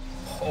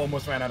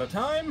 Almost ran out of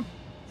time.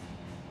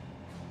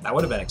 That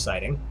would have been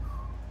exciting.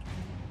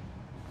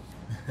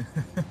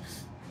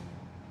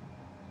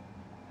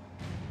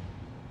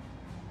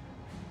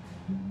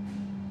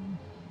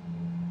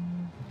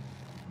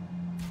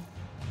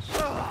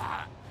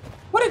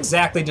 What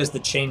exactly does the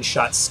chain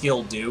shot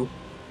skill do?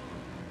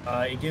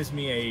 It gives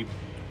me a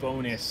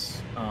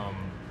bonus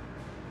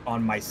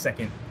on my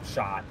second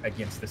shot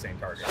against the same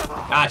target.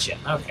 Gotcha.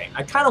 Okay.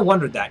 I kind of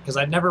wondered that because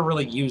I'd never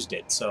really used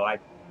it, so I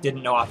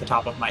didn't know off the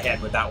top of my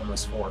head what that one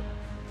was for.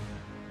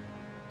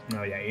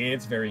 Oh yeah,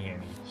 it's very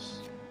handy.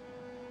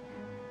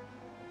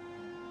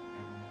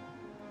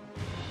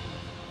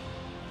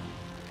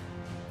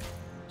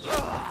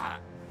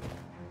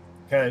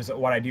 Because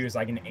what I do is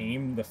I can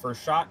aim the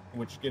first shot,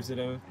 which gives it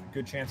a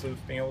good chance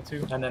of being able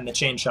to. And then the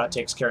chain shot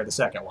takes care of the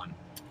second one.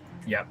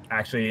 Yep,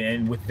 actually,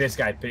 and with this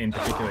guy in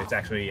particular, it's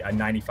actually a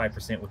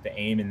 95% with the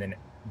aim, and then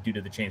due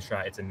to the chain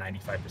shot, it's a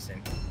 95%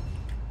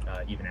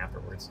 even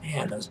afterwards.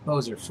 Man, those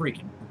bows are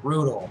freaking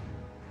brutal.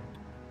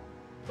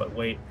 But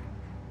wait,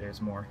 there's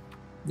more.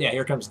 Yeah,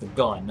 here comes the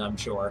gun, I'm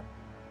sure.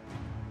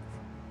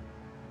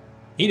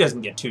 He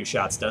doesn't get 2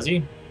 shots, does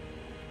he?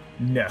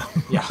 No.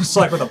 Yeah, it's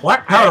like with a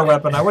black powder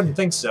weapon, I wouldn't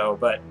think so,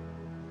 but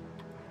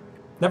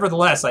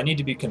nevertheless, I need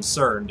to be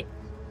concerned.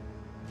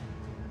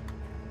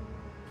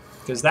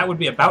 Because that would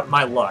be about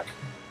my luck.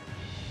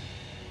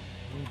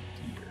 Oh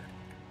dear.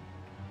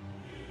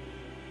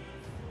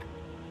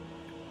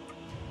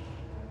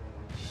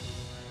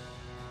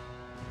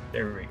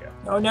 There we go.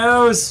 Oh,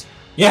 noes!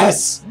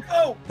 Yes!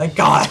 No! Thank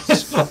God!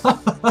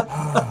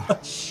 Oh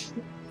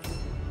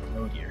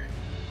dear.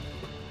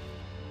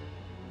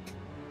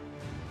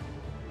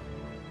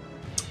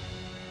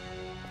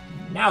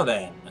 Now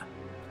then. I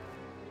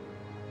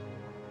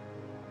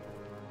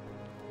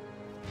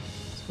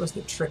suppose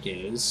the trick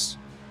is...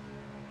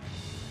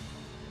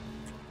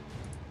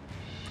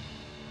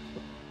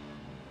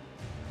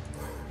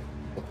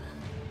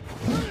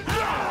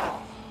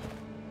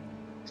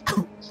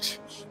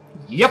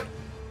 Yep!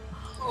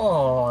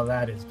 Oh,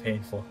 that is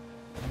painful.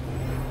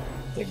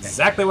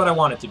 Exactly what I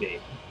want it to be.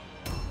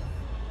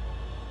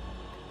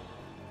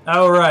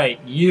 Alright,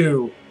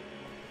 you.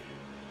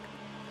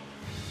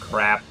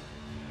 Crap.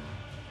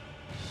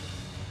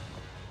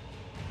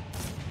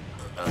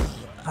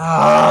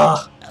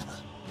 Ah!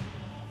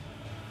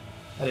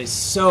 That is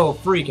so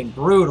freaking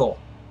brutal.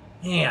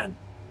 Man.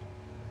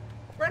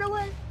 Right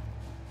away.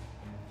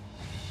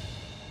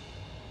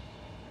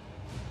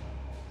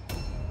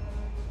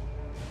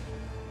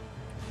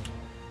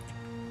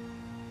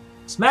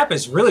 This map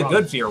is really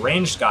good for your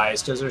ranged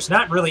guys, because there's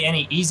not really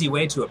any easy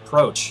way to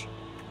approach.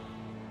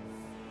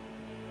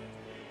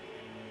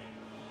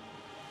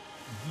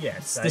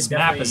 Yes. This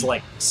map is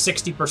like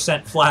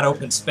 60% flat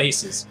open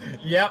spaces.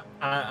 Yep.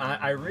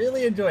 I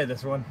really enjoy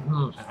this one.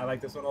 Mm. I like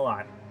this one a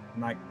lot.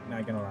 I'm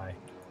not gonna lie.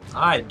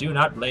 I do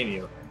not blame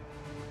you.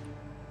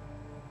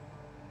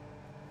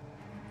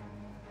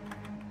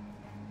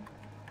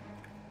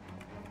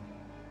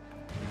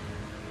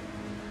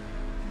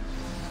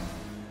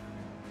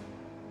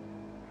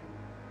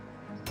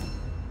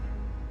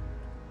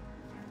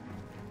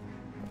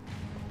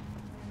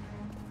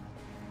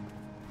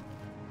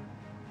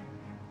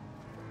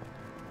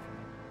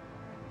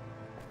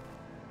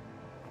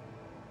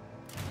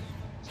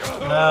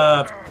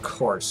 Of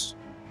course.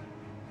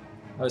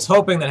 I was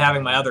hoping that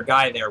having my other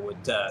guy there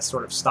would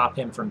sort of stop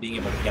him from being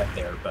able to get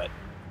there, but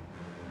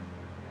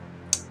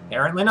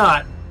apparently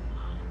not.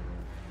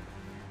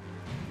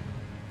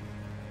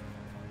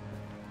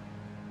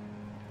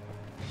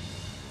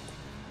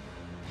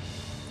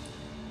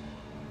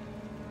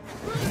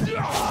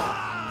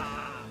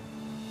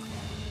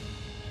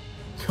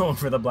 Going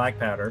for the black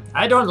powder.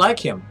 I don't like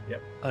him.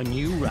 Yep. A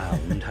new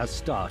round has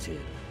started.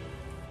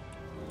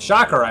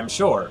 Shocker, I'm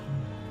sure.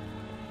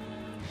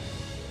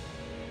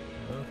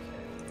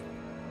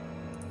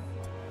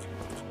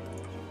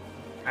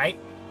 Right.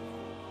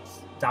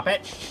 Stop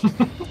it.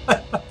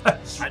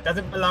 That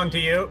doesn't belong to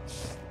you.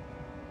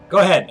 Go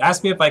ahead,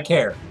 ask me if I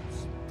care.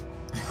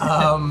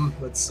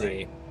 Let's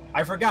see.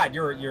 I forgot.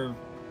 You're.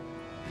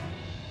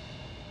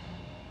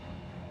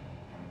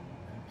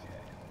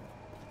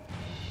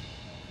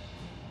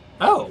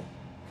 Oh,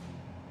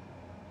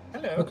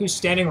 Hello. look who's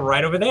standing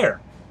right over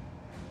there.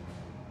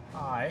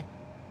 Hi.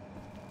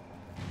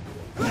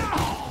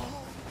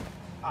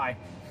 Hi.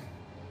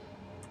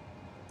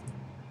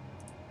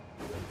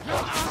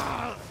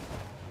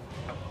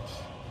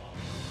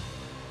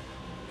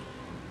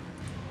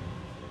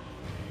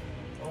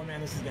 Oh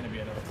man, this is gonna be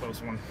another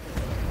close one.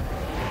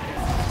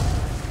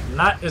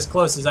 Not as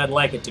close as I'd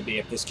like it to be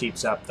if this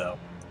keeps up, though.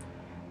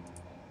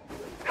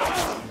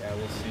 Yeah,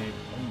 we'll see.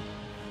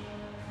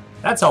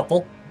 That's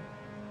helpful.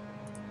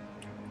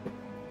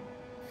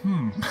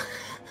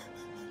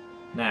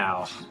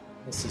 Now,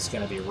 this is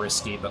going to be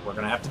risky, but we're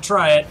going to have to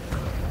try it.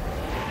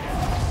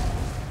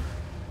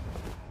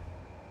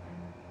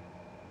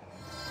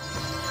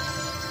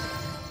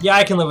 Yeah,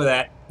 I can live with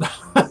that.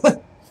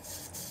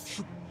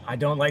 I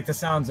don't like the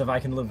sounds of I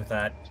can live with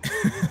that.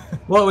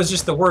 Well, it was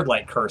just the word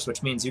light curse,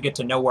 which means you get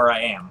to know where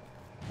I am.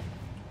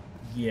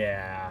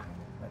 Yeah.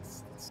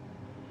 That's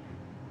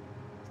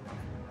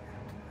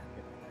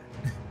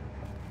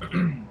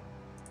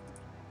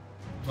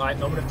Alright,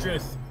 moment of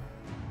truth.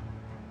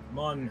 Come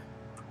on.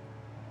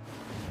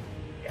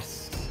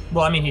 Yes.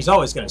 Well, I mean, he's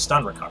always going to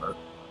stun recover.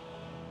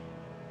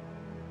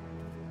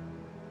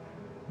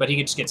 But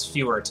he just gets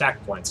fewer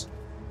attack points.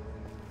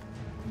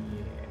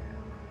 Yeah.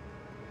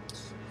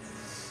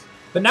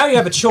 But now you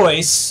have a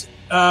choice.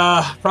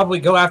 Probably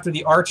go after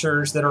the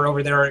archers that are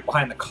over there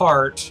behind the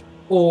cart,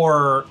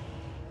 or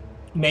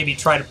maybe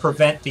try to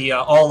prevent the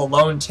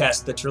all-alone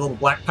test that your little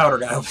black powder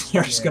guy over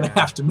there is going to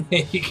have to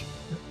make.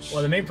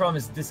 Well, the main problem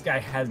is this guy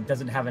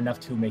doesn't have enough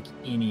to make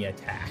any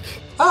attack.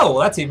 Oh, well,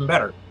 that's even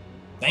better.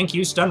 Thank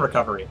you, stun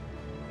recovery.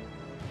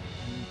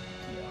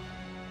 Yeah.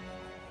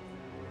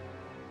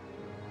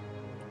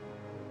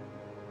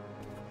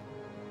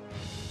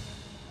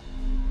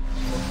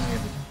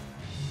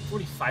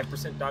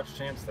 45% dodge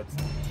chance, that's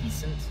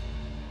decent.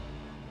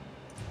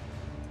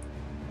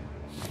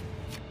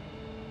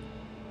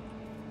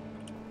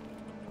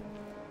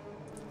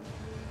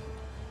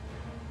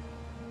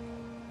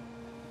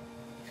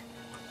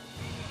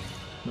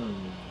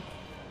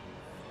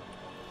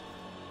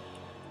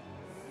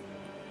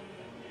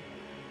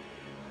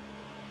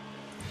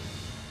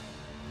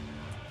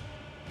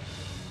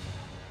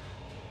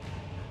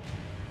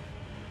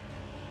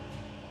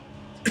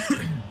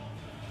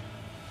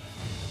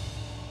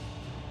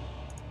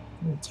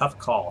 Tough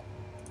call.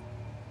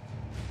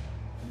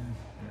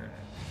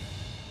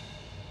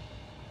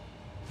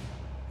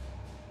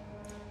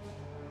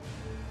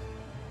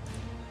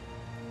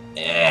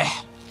 Eh.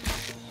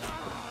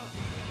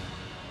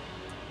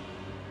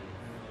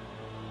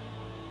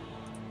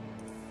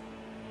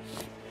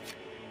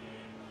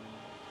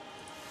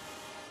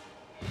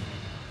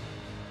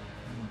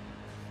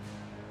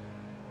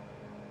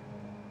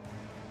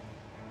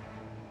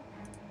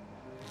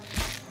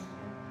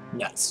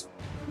 Nuts.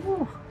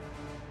 Whew.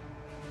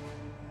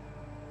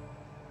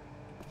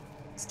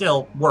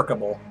 Still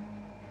workable.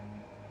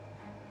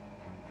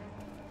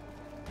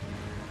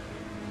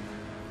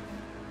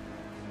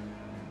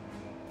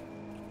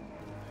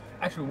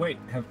 Actually, wait,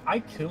 have I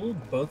killed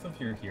both of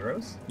your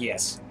heroes?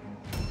 Yes.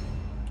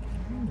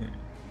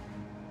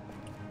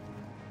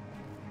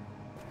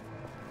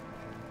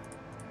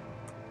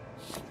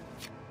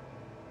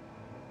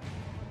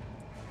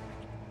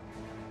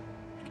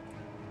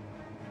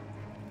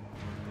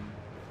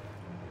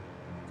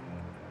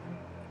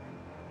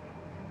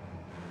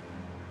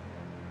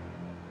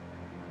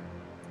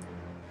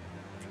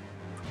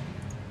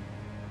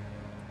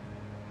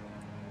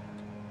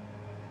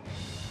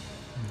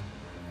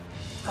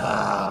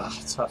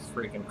 Tough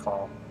freaking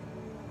call.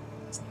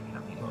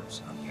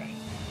 Okay.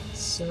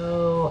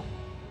 So...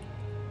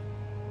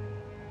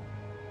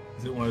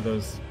 Is it one of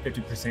those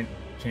 50%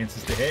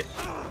 chances to hit?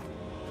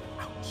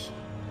 Ouch.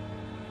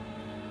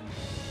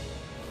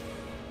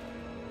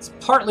 It's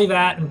partly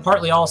that, and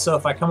partly also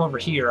if I come over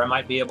here, I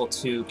might be able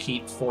to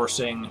keep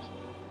forcing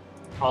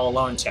all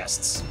alone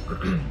tests.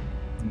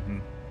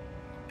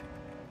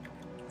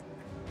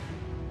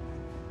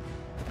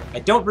 I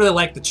don't really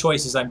like the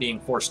choices I'm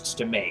being forced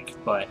to make,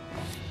 but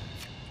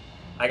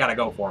I gotta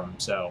go for them,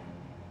 so...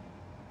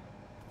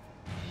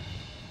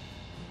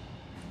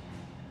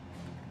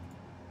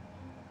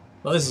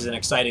 Well, this is an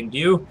exciting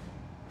view.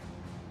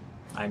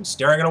 I'm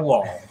staring at a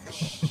wall.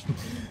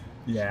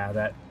 Yeah,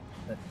 that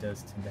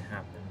does tend to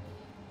happen.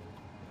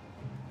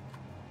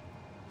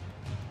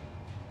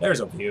 There's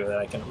a view that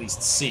I can at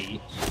least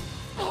see.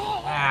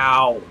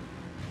 Ow!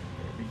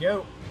 There we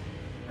go.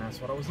 That's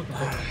what I was looking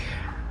for.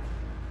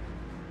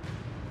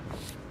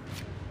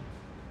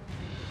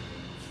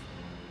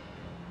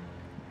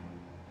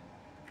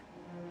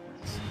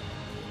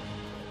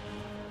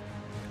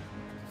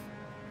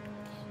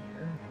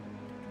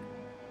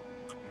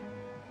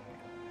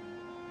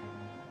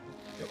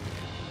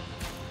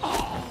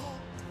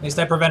 At least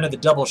I prevented the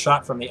double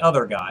shot from the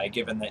other guy,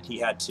 given that he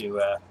had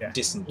to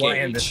disengage. Well,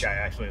 and this guy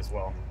actually as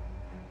well.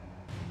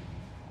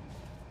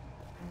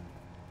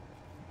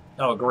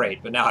 Oh,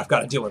 great, but now I've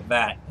got to deal with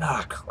that.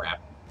 Ah, crap.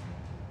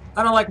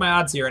 I don't like my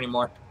odds here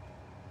anymore.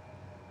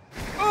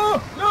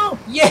 Oh, no!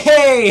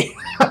 Yay!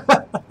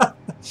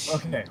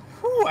 Okay.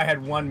 Whew, I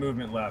had one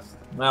movement left.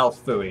 Well,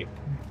 phooey.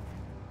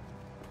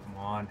 Come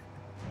on.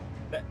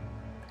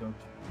 Don't.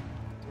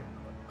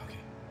 Okay.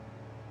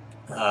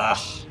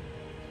 Ugh.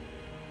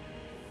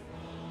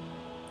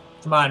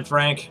 Come on,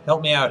 Frank.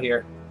 Help me out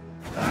here.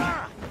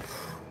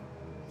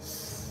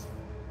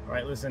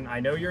 Alright, listen,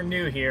 I know you're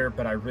new here,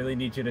 but I really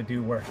need you to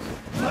do work.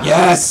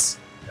 Yes!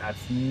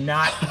 That's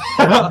not,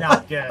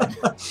 not good.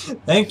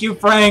 Thank you,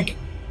 Frank.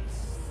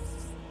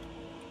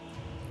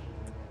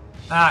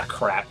 Ah,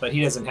 crap, but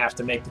he doesn't have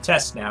to make the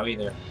test now,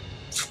 either.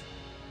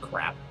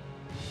 Crap.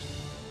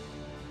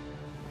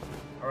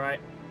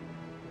 Alright.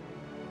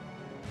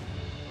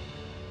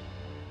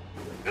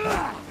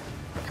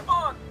 Come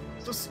on!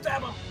 Just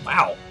stab him!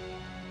 Wow.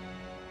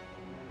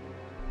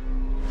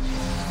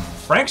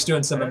 Frank's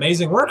doing some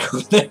amazing work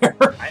over there.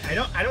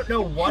 I don't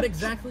know what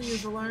exactly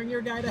is allowing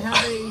your guy to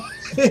have a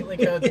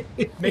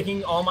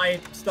making all my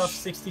stuff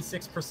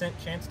 66%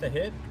 chance to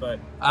hit,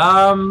 but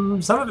some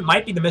of it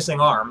might be the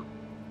missing arm.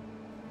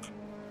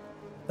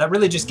 That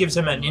really just gives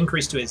him an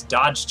increase to his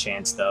dodge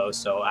chance, though,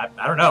 so I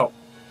don't know.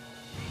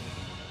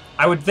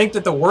 I would think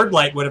that the word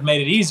light would have made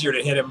it easier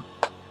to hit him.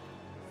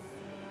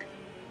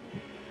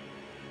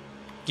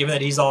 Given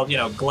that he's all, you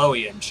know,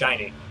 glowy and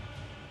shiny.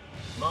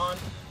 come on.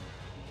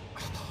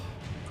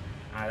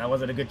 That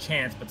wasn't a good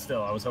chance, but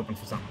still, I was hoping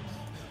for something.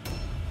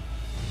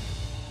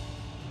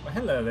 Well,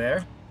 hello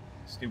there,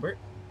 Stubert.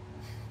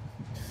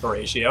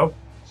 Horatio.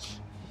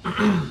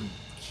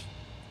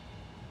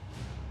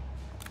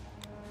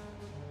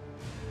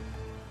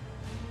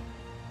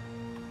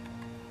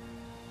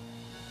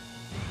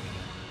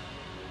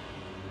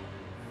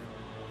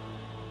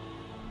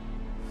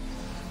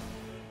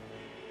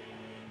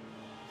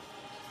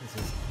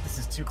 This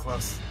is too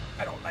close.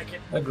 I don't like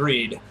it.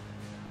 Agreed.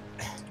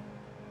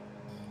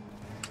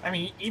 I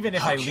mean, even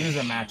if I lose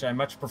a match, I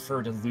much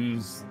prefer to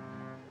lose.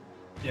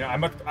 You know,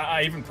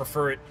 I even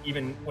prefer it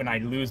even when I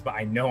lose, but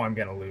I know I'm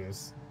gonna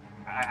lose.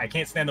 I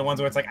can't stand the ones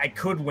where it's like I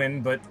could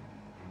win, but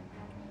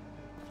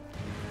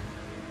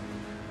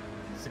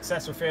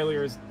success or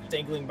failure is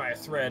dangling by a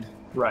thread.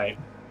 Right.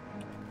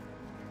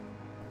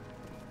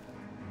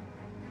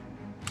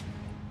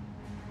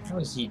 How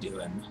is he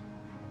doing?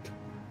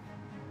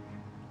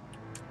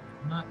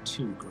 Not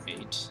too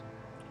great.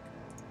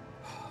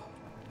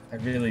 I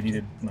really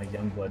needed my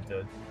young blood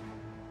to.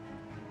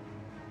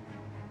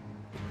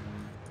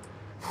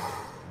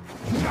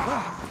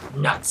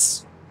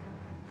 Nuts.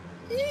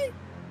 If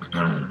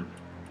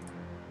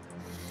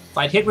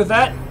I'd hit with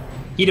that,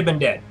 he'd have been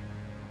dead.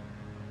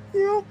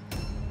 Yep.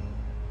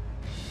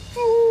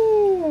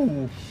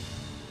 Ooh.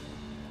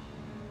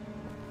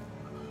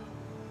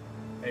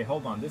 Hey,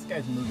 hold on. This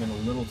guy's moving a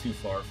little too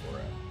far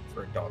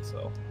for a dog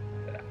cell.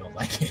 I don't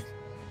like it.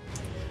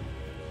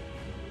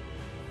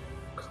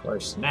 Of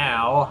course,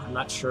 now I'm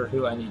not sure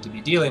who I need to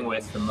be dealing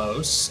with the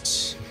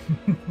most.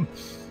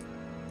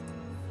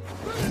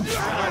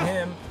 Not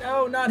him.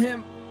 No, not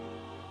him.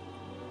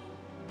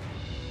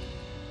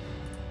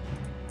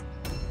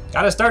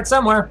 Gotta start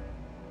somewhere.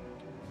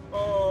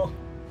 Oh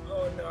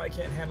no, I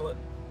can't handle it.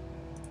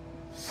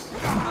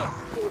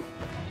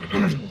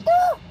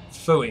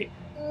 Phooey.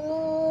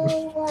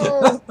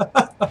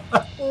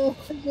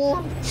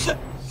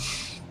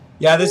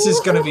 Yeah, this is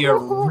going to be a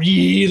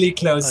really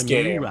close A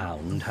game. new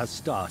round has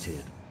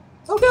started.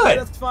 Oh, good.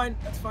 That's fine.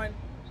 That's fine.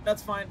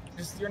 That's fine.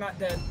 Just you're not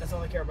dead. That's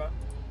all I care about.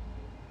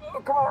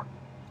 Oh, come on.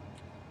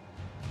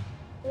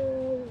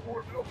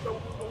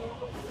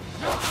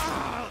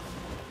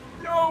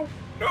 No,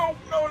 no,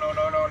 no, no,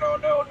 no, no, no,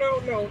 no, no,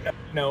 no,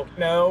 no,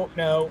 no,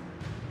 no.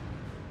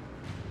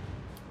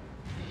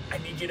 I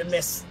need you to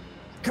miss.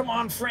 Come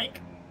on, Frank.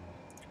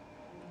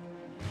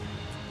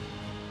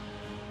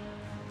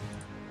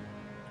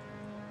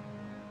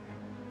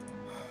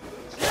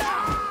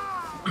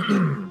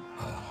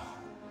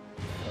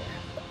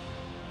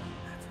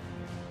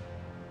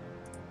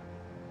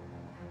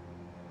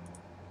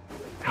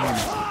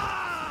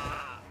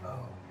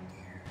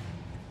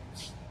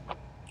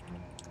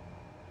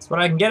 That's what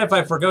I can get if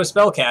I forgo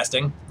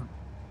spellcasting.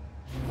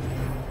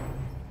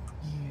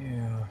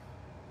 Yeah.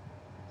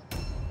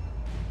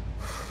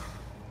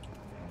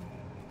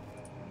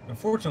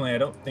 Unfortunately, I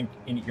don't think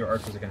your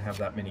archers are going to have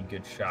that many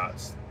good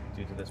shots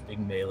due to this big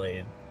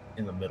melee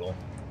in the middle.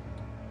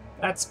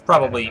 That's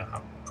probably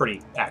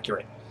pretty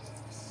accurate.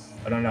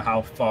 I don't know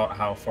how far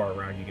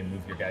around you can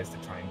move your guys to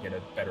try and get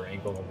a better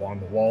angle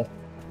along the wall.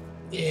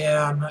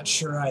 Yeah, I'm not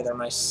sure either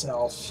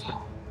myself.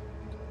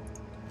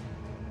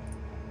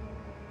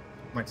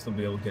 Might still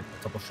be able to get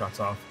a couple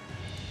shots off.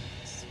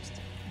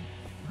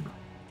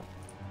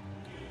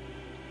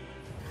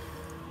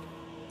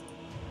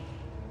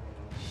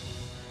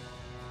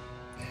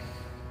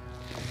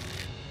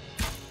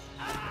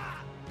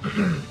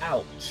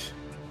 Ouch.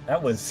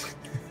 That was...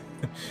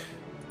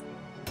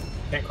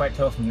 Can't quite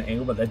tell from the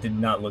angle, but that did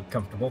not look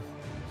comfortable.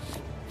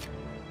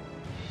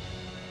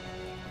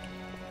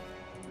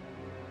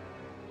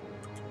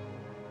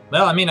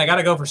 Well, I mean, I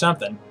gotta go for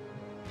something.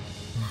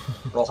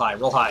 Roll high,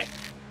 roll high.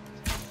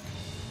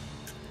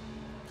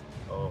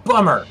 Oh.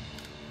 Bummer!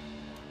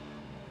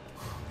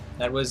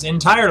 That was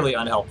entirely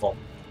unhelpful.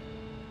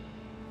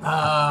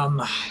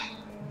 Well...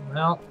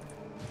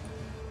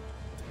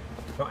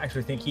 I don't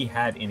actually think he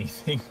had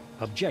anything.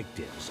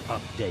 Objectives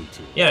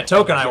updated. Yeah, a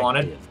token I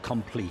wanted. Objective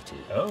completed.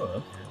 Oh,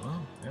 okay.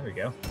 Well, there we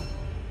go.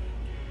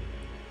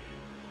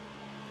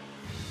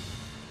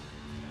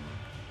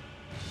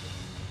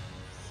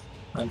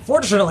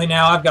 Unfortunately,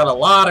 now I've got a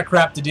lot of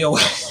crap to deal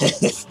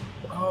with.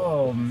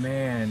 Oh,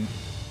 man.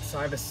 So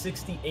I have a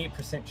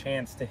 68%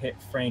 chance to hit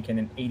Frank and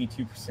an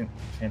 82%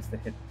 chance to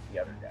hit the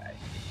other guy.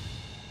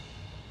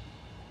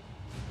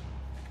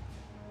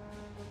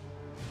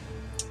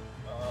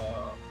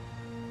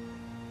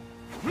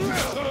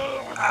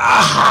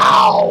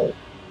 Ow!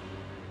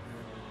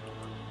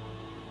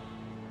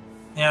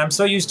 Yeah, I'm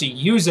so used to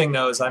using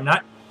those, I'm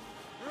not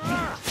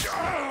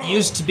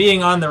used to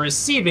being on the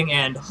receiving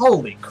end.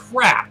 Holy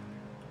crap!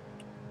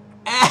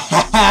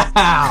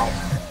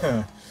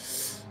 Ow!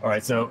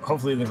 Alright, so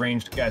hopefully the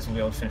ranged guys will be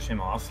able to finish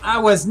him off. I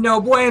was no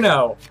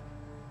bueno!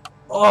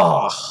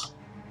 Oh!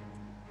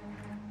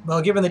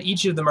 Well, given that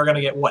each of them are going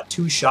to get, what,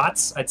 2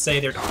 shots? I'd say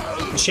their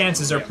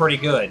chances are pretty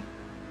good.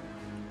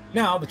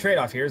 Now, the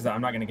trade-off here is that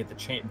I'm not going to get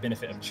the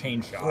benefit of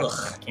chain shots.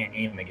 Ugh. I can't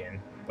aim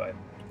again, but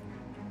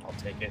I'll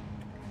take it.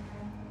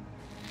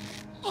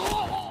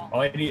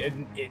 All I need,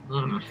 if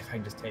I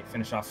can just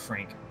finish off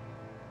Frank.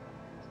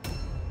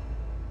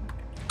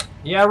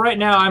 Yeah, right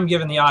now I'm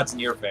giving the odds in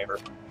your favor.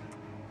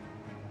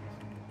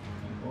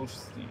 We'll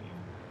see.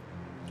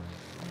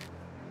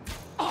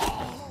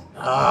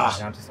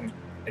 Ah.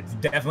 It's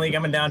definitely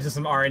coming down to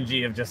some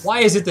RNG of just...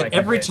 Why is it that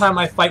every time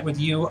I fight with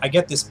you, I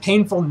get this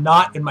painful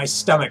knot in my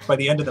stomach by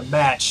the end of the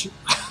match?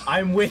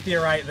 I'm with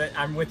you, right?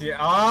 I'm with you.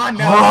 Oh,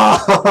 no!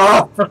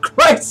 Oh, for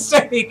Christ's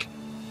sake!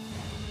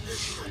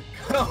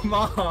 Come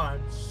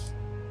on!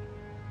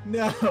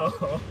 No!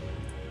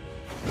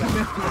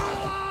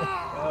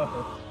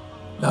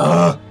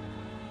 No!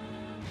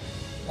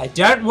 I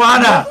don't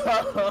wanna!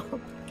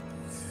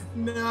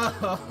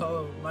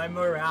 No! My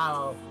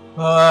morale.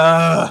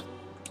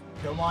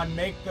 Come on,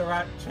 make the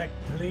rat check,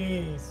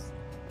 please.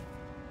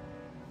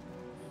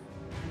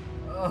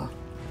 Ugh.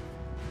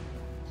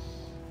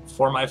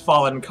 For my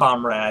fallen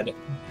comrade.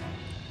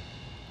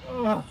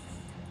 Ugh.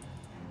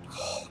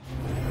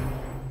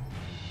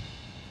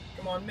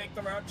 Come on, make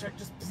the route check,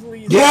 just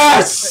please.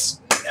 Yes!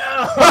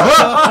 No!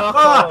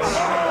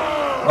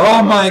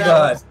 Oh my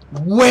god.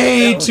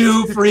 Way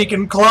too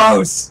freaking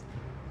close!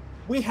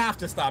 We have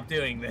to stop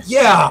doing this.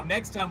 Yeah!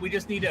 Next time, we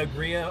just need to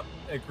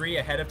agree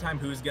ahead of time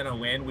who's gonna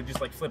win. We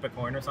just like flip a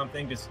coin or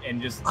something, just.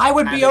 I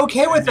would be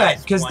okay with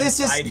that, because this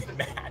is...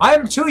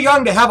 I'm too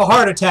young to have a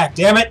heart attack,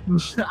 damn it!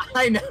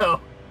 I know.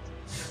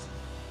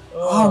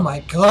 Oh my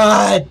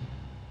god!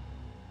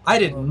 I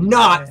did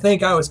not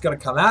think I was gonna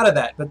come out of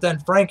that, but then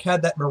Frank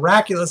had that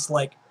miraculous,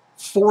 like,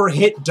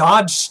 4-hit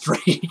dodge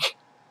streak.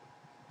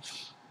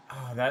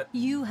 Oh, that...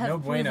 You have no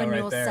bueno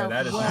proven right there. yourself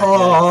That is worthy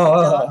Oh.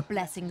 of the dark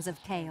blessings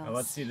of chaos.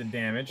 Let's see the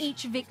damage.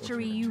 Each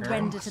victory you Return.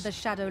 render to the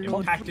Shadow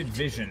Lord. Impacted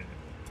vision.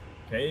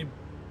 Okay.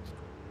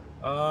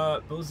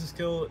 Ballistic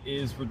skill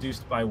is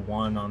reduced by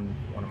 1 on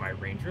one of my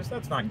rangers.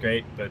 That's not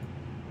great, but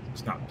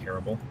it's not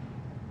terrible.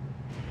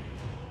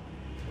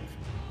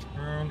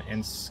 Turn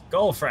and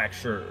skull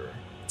fracture.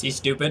 Is he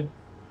stupid?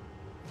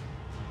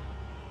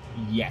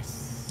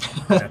 Yes.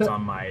 That's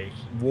on my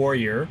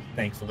warrior,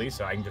 thankfully,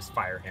 so I can just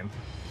fire him.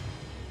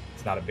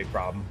 It's not a big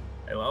problem.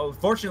 Well,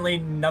 fortunately,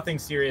 nothing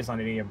serious on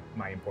any of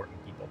my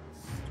important people.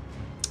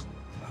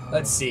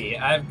 Let's see.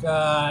 I've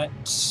got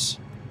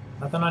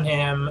nothing on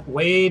him.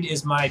 Wade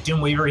is my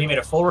Doomweaver. He made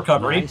a full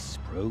recovery. Nice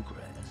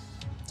progress.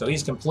 So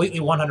he's completely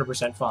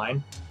 100%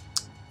 fine.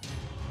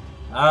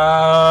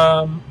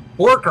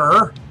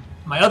 Borker,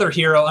 my other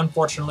hero,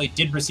 unfortunately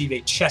did receive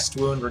a chest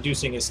wound,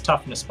 reducing his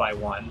toughness by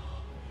 1.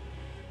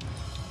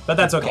 But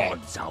that's okay. The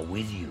gods are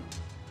with you.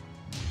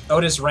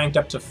 Otis ranked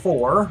up to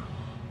 4.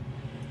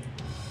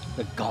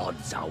 The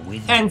gods are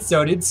with you. And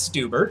so did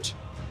Stubert.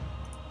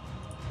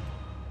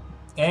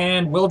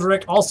 And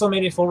Wildrick also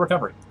made a full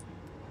recovery.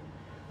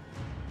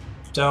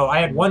 So I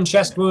had 1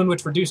 chest wound,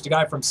 which reduced a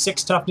guy from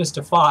 6 toughness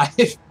to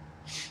 5.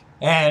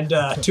 And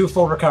 2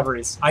 full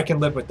recoveries. I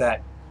can live with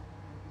that.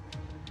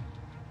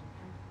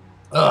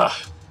 Ugh.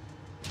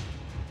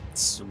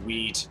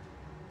 Sweet.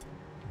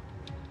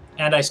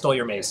 And I stole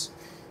your mace.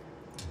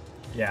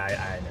 Yeah,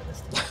 I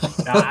noticed.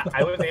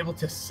 I was able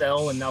to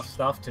sell enough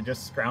stuff to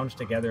just scrounge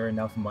together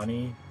enough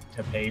money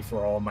to pay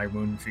for all my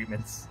wound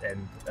treatments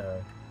and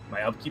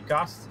my upkeep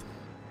costs.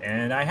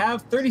 And I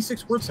have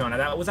 36 wordstone. And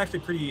that was actually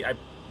pretty... I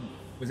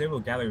was able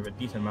to gather a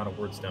decent amount of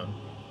wordstone.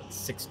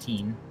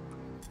 16.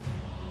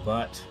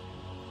 But,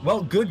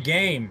 well, good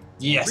game.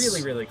 Yes.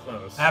 Really, really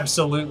close.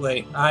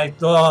 Absolutely. I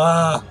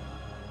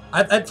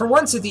for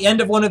once, at the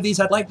end of one of these,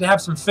 I'd like to have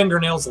some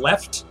fingernails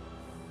left.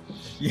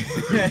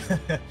 Yeah.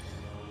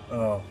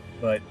 Oh,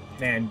 but,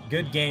 man,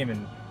 good game.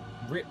 And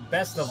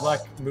best of luck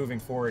moving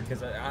forward,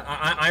 because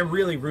I'm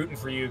really rooting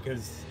for you,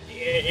 because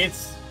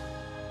it's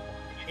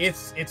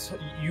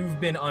you've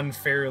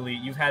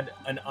had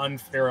an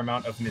unfair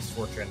amount of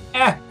misfortune.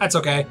 That's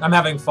okay. I'm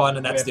having fun,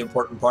 and that's the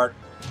important part.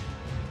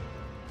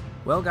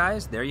 Well,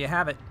 guys, there you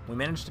have it. We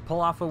managed to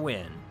pull off a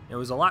win. It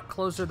was a lot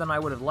closer than I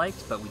would have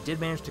liked, but we did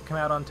manage to come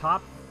out on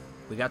top.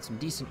 We got some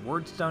decent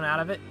wordstone out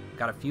of it,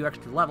 got a few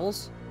extra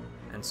levels,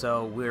 and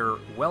so we're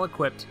well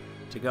equipped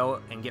to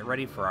go and get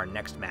ready for our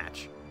next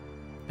match.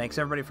 Thanks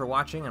everybody for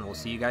watching, and we'll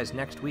see you guys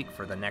next week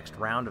for the next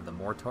round of the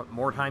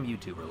Mordheim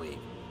YouTuber League.